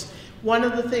patients. One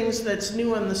of the things that's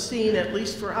new on the scene, at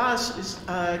least for us, is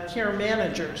care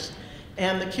managers.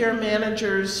 And the care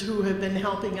managers who have been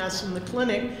helping us in the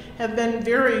clinic have been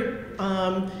very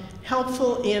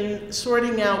helpful in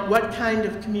sorting out what kind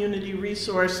of community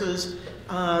resources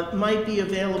might be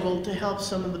available to help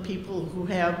some of the people who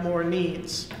have more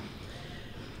needs.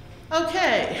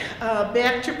 Okay,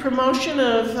 back to promotion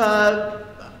of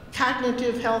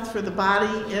cognitive health for the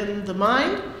body and the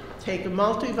mind. Take a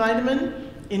multivitamin,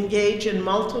 engage in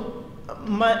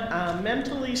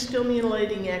mentally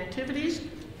stimulating activities,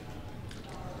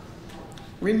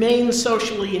 remain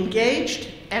socially engaged,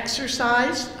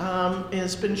 exercise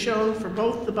has been shown for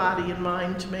both the body and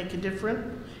mind to make a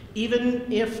difference, even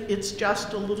if it's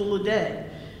just a little a day.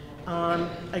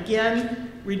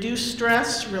 Again, reduce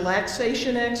stress,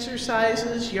 relaxation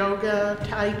exercises, yoga,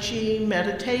 tai chi,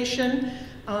 meditation,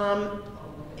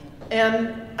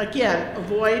 and again,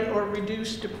 avoid or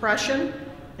reduce depression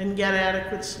and get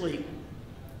adequate sleep.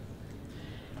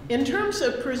 In terms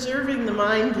of preserving the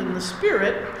mind and the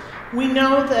spirit, we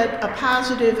know that a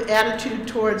positive attitude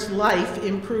towards life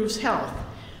improves health.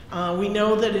 We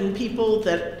know that in people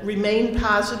that remain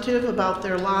positive about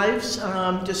their lives,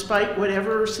 despite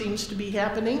whatever seems to be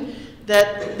happening,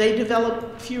 that they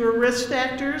develop fewer risk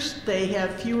factors, they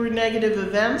have fewer negative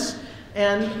events,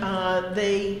 and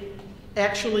they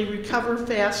actually recover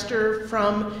faster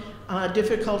from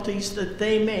difficulties that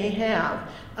they may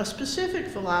have. A specific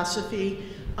philosophy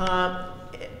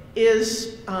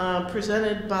is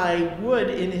presented by Wood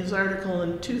in his article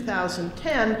in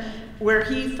 2010, where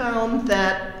he found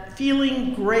that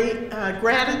feeling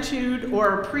gratitude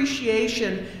or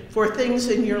appreciation for things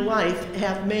in your life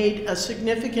have made a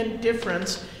significant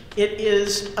difference. It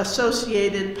is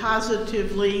associated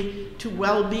positively to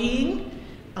well-being,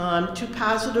 to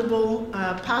positive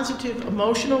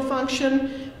emotional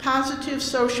function, positive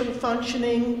social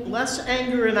functioning, less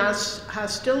anger and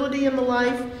hostility in the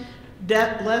life,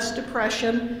 less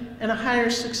depression, and a higher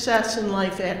success in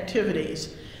life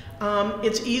activities.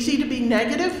 It's easy to be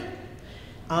negative.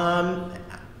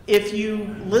 If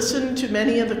you listen to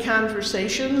many of the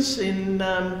conversations in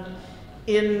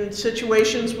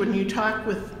situations when you talk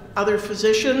with other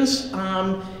physicians,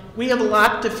 we have a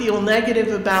lot to feel negative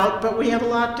about, but we have a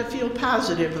lot to feel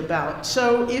positive about.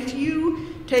 So if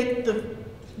you take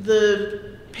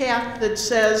the path that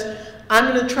says,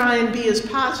 I'm going to try and be as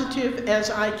positive as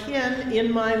I can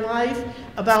in my life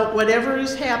about whatever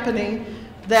is happening,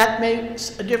 that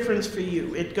makes a difference for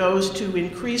you. It goes to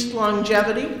increased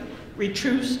longevity,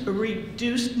 reduced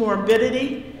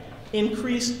morbidity,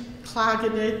 increased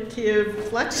cognitive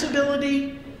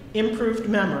flexibility, improved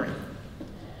memory.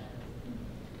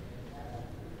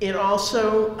 It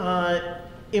also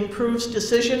improves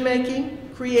decision-making,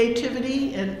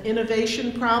 creativity and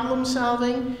innovation problem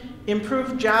solving,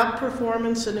 improved job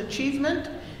performance and achievement,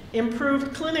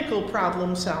 improved clinical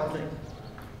problem solving.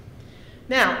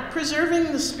 Now,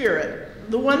 preserving the spirit.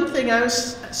 The one thing I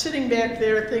was sitting back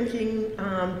there thinking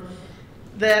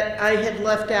that I had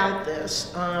left out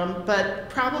this, but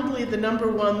probably the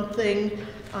number one thing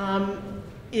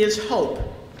is hope.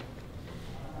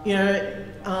 You know,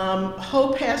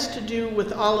 hope has to do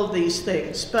with all of these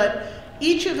things, but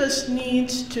each of us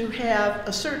needs to have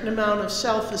a certain amount of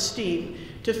self-esteem,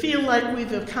 to feel like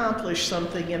we've accomplished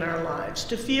something in our lives,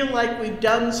 to feel like we've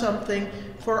done something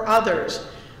for others.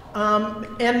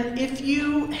 And if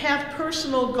you have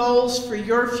personal goals for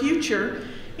your future,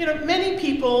 you know, many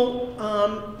people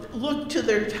look to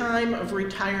their time of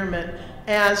retirement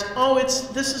as, oh,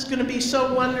 this is going to be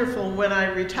so wonderful when I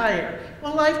retire.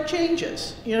 Well, life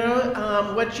changes. You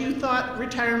know, what you thought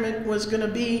retirement was going to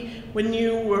be when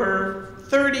you were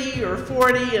 30 or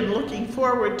 40 and looking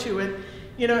forward to it,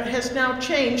 you know, has now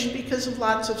changed because of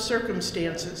lots of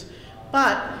circumstances.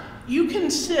 But you can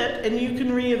sit and you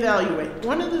can reevaluate.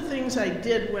 One of the things I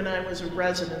did when I was a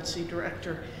residency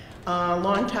director a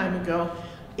long time ago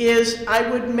is I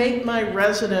would make my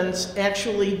residents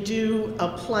actually do a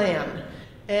plan.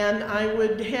 And I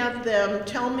would have them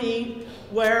tell me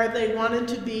where they wanted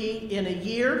to be in a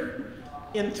year,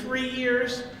 in 3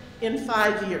 years, in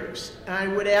 5 years. I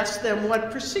would ask them what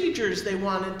procedures they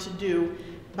wanted to do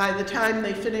by the time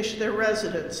they finished their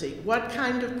residency, what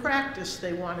kind of practice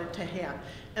they wanted to have.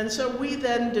 And so we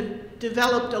then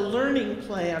developed a learning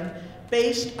plan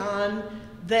based on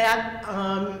that,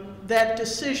 that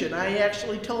decision. I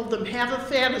actually told them, have a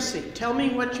fantasy. Tell me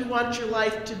what you want your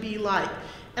life to be like.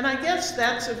 And I guess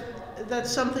that's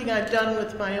something I've done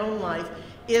with my own life,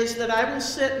 is that I will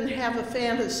sit and have a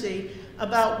fantasy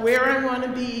about where I want to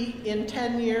be in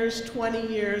 10 years, 20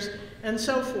 years, and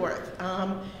so forth.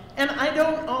 And I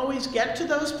don't always get to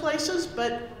those places,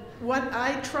 but what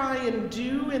I try and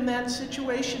do in that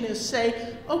situation is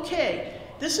say, okay,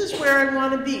 this is where I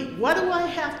want to be. What do I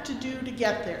have to do to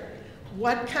get there?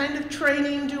 What kind of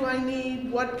training do I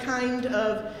need? What kind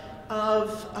of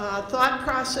thought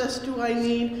process do I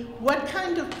need? What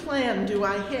kind of plan do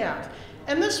I have?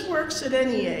 And this works at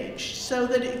any age, so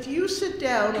that if you sit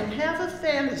down and have a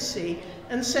fantasy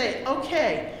and say,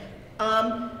 okay,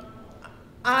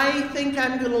 I think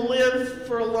I'm going to live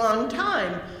for a long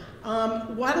time.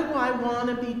 What do I want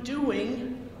to be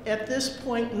doing at this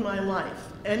point in my life?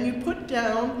 And you put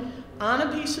down on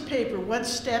a piece of paper what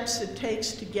steps it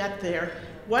takes to get there,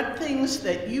 what things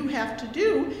that you have to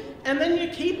do, and then you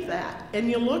keep that and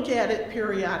you look at it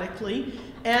periodically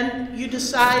and you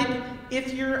decide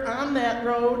if you're on that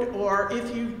road or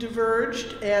if you've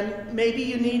diverged, and maybe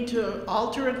you need to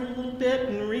alter it a little bit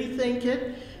and rethink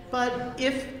it. But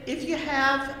if you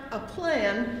have a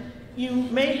plan, you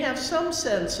may have some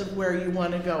sense of where you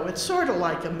want to go. It's sort of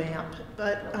like a map,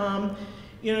 but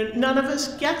You know, none of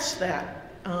us gets that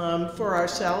for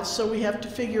ourselves, so we have to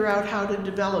figure out how to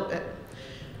develop it.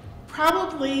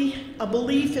 Probably a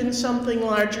belief in something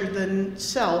larger than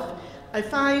self. I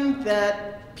find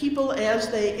that people as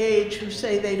they age who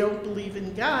say they don't believe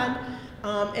in God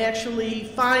actually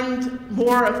find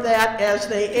more of that as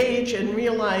they age and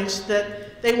realize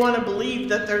that they want to believe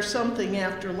that there's something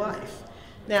after life.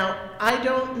 Now, I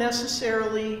don't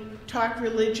necessarily talk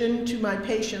religion to my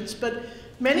patients, but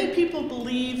many people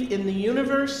believe in the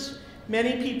universe,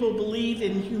 many people believe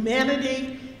in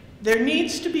humanity. There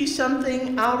needs to be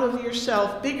something out of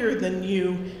yourself bigger than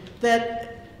you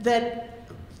that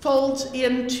folds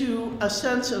into a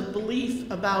sense of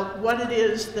belief about what it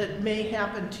is that may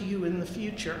happen to you in the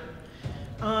future.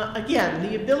 Again,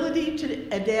 the ability to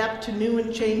adapt to new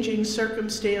and changing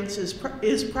circumstances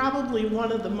is probably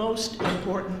one of the most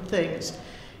important things.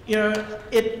 You know,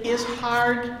 it is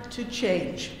hard to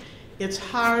change. It's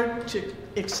hard to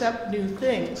accept new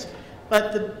things,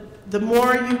 but the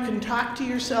more you can talk to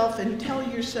yourself and tell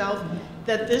yourself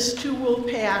that this too will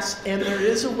pass and there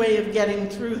is a way of getting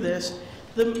through this,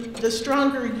 the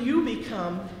stronger you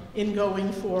become in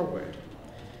going forward.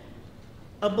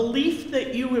 A belief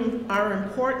that you are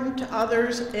important to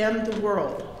others and the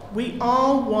world. We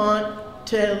all want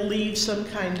to leave some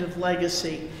kind of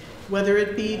legacy, whether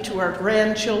it be to our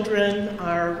grandchildren,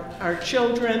 our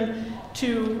children,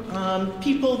 to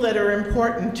people that are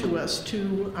important to us,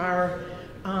 to our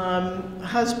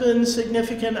husbands,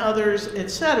 significant others,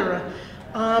 etc.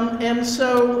 And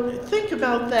so think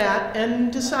about that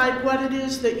and decide what it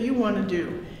is that you want to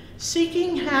do.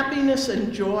 Seeking happiness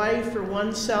and joy for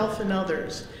oneself and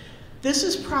others. This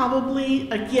is probably,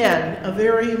 again, a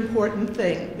very important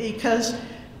thing because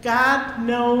God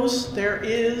knows there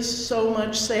is so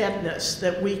much sadness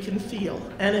that we can feel.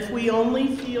 And if we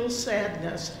only feel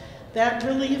sadness, that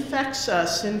really affects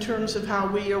us in terms of how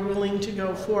we are willing to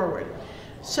go forward.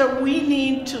 So we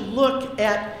need to look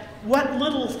at what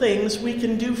little things we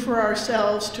can do for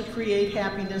ourselves to create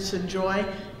happiness and joy,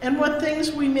 and what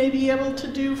things we may be able to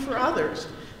do for others.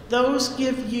 Those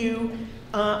give you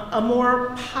a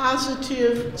more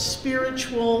positive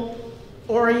spiritual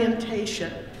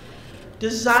orientation.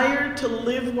 Desire to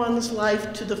live one's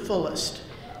life to the fullest.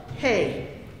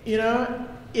 Hey, you know,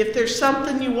 if there's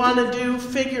something you want to do,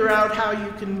 figure out how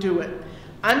you can do it.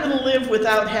 I'm going to live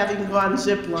without having gone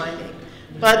ziplining,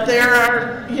 but there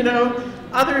are, you know,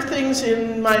 other things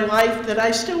in my life that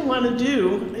I still want to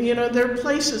do. You know, there are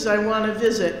places I want to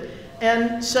visit.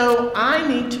 And so I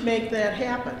need to make that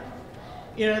happen.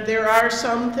 You know, there are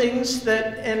some things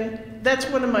that, and that's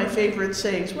one of my favorite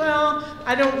sayings, well,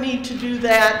 I don't need to do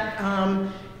that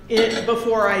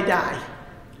before I die.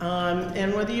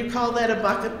 And whether you call that a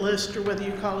bucket list or whether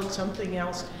you call it something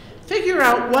else, figure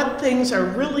out what things are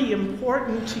really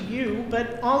important to you,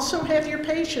 but also have your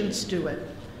patients do it.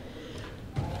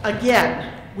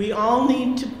 Again, we all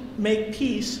need to make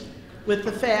peace with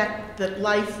the fact that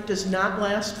life does not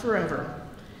last forever.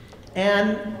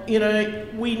 And, you know,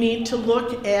 we need to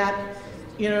look at,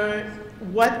 you know,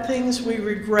 what things we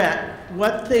regret,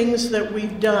 what things that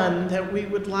we've done that we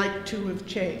would like to have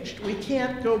changed. We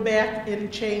can't go back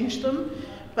and change them,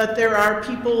 but there are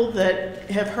people that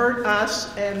have hurt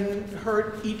us and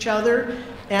hurt each other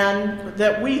and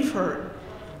that we've hurt.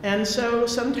 And so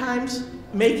sometimes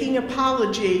making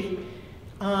apology,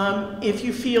 if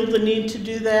you feel the need to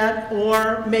do that,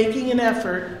 or making an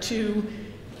effort to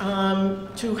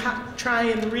try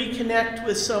and reconnect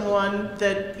with someone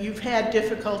that you've had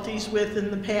difficulties with in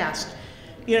the past.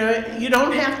 You know, you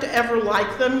don't have to ever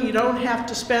like them, you don't have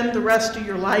to spend the rest of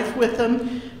your life with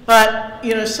them, but,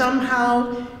 you know,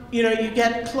 somehow, you know, you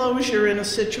get closure in a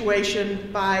situation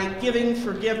by giving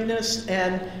forgiveness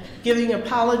and giving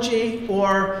apology,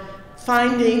 or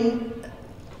finding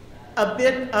a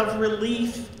bit of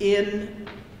relief in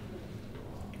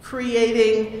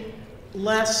creating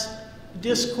less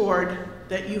discord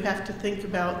that you have to think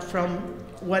about from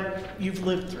what you've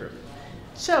lived through.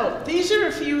 So these are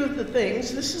a few of the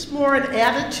things. This is more an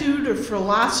attitude or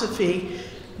philosophy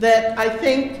that I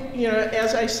think, you know,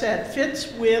 as I said,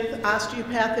 fits with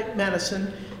osteopathic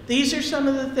medicine. These are some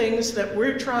of the things that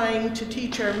we're trying to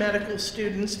teach our medical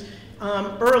students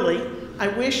early. I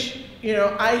wish, you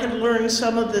know, I had learned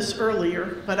some of this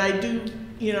earlier, but I do,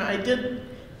 you know, I did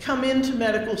come into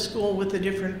medical school with a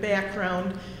different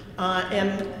background,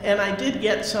 and I did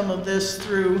get some of this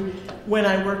through when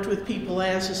I worked with people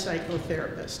as a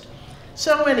psychotherapist.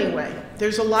 So anyway,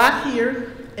 there's a lot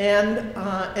here, and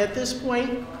at this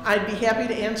point, I'd be happy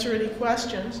to answer any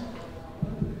questions.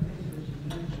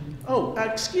 Oh,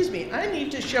 excuse me, I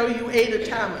need to show you Ada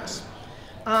Thomas.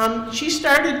 She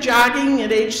started jogging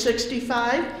at age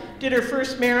 65, did her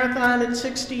first marathon at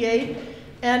 68,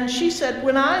 and she said,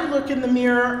 when I look in the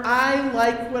mirror, I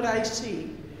like what I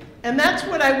see. And that's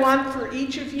what I want for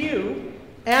each of you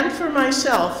and for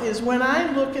myself, is when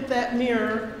I look at that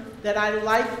mirror, that I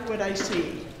like what I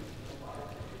see.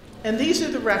 And these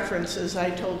are the references I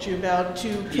told you about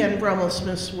to Ken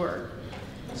Brummelsmith's work.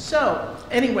 So,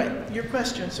 anyway, your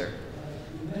question, sir.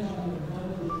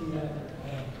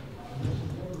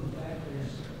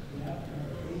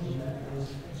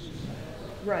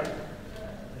 Right.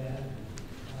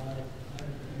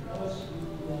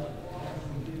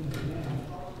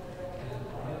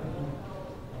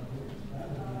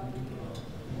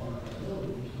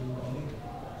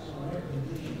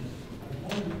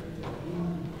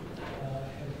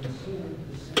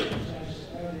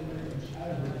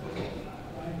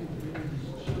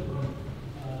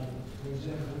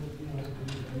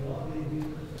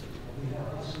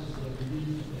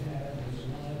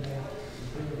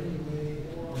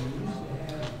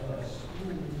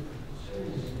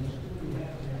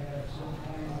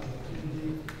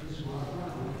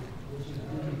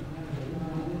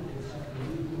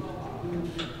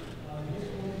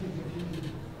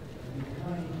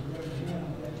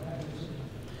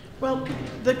 Well,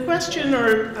 the question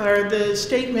or the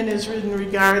statement is in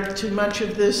regard to much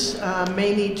of this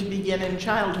may need to begin in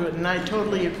childhood, and I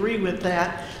totally agree with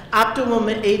that. Optimum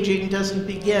aging doesn't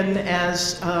begin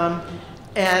as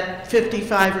at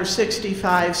 55 or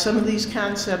 65. Some of these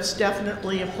concepts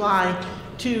definitely apply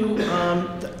to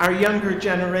our younger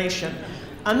generation.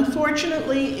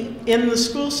 Unfortunately, in the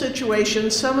school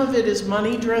situation, some of it is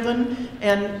money driven,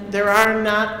 and there are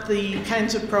not the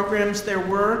kinds of programs there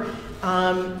were.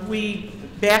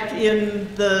 Back in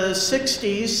the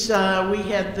 60s, we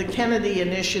had the Kennedy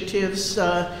initiatives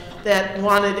that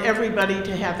wanted everybody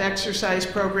to have exercise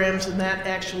programs, and that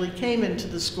actually came into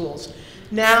the schools.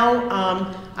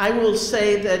 Now, I will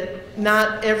say that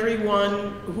not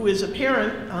everyone who is a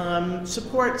parent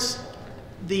supports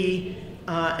the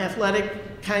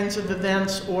athletic kinds of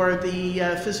events or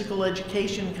the physical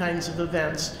education kinds of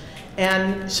events.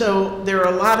 And so there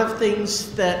are a lot of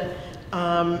things that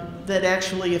that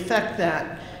actually affect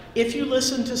that. If you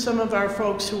listen to some of our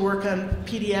folks who work on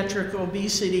pediatric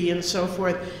obesity and so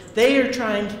forth, they are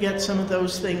trying to get some of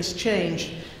those things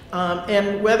changed.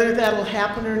 And whether that'll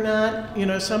happen or not, you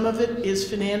know, some of it is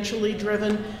financially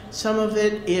driven, some of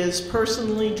it is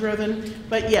personally driven.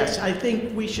 But yes, I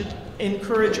think we should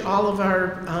encourage all of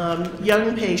our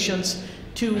young patients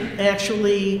to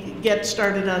actually get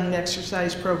started on an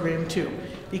exercise program too.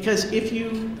 Because if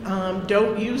you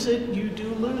don't use it, you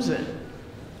do lose it.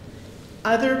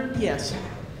 Yes?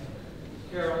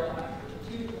 Carol,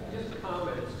 just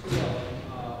comments, two of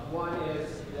them. One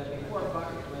is that before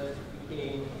bucket list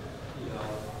became,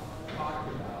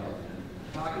 talked about,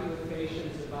 talking with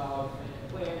patients about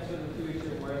plans for the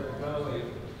future, where they're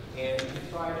going, and to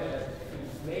try to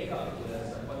make up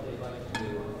lists of what they'd like to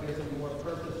do, gives them more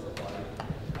purpose of life.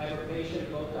 I have a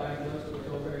patient both diagnosed with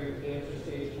ovarian cancer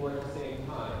stage 4 at the same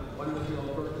time. One with no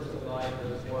purpose of life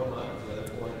was 4 months, the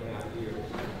other 4.5 years.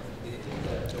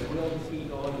 It's the will to keep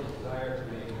going, the desire to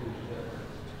make a huge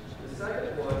difference. The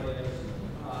second one is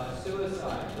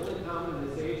suicide, really common in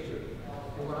this age group.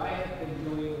 And what I have been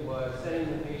doing was sending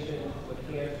the patient with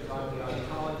cancer on the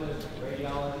oncologist,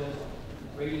 radiologist,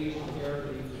 radiation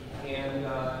therapy, and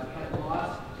had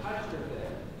lost touch with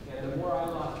them. And the more I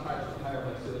lost touch, the higher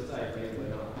my suicide rate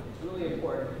went up. It's really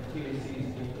important to continue to see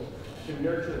these people, to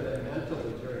nurture them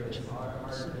mentally during this hard,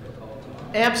 difficult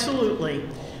time. Absolutely.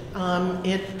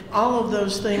 All of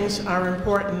those things are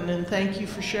important, and thank you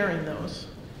for sharing those.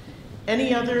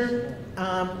 Any other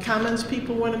comments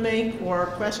people want to make or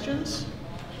questions?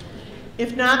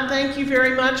 If not, thank you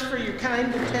very much for your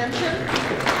kind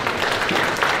attention.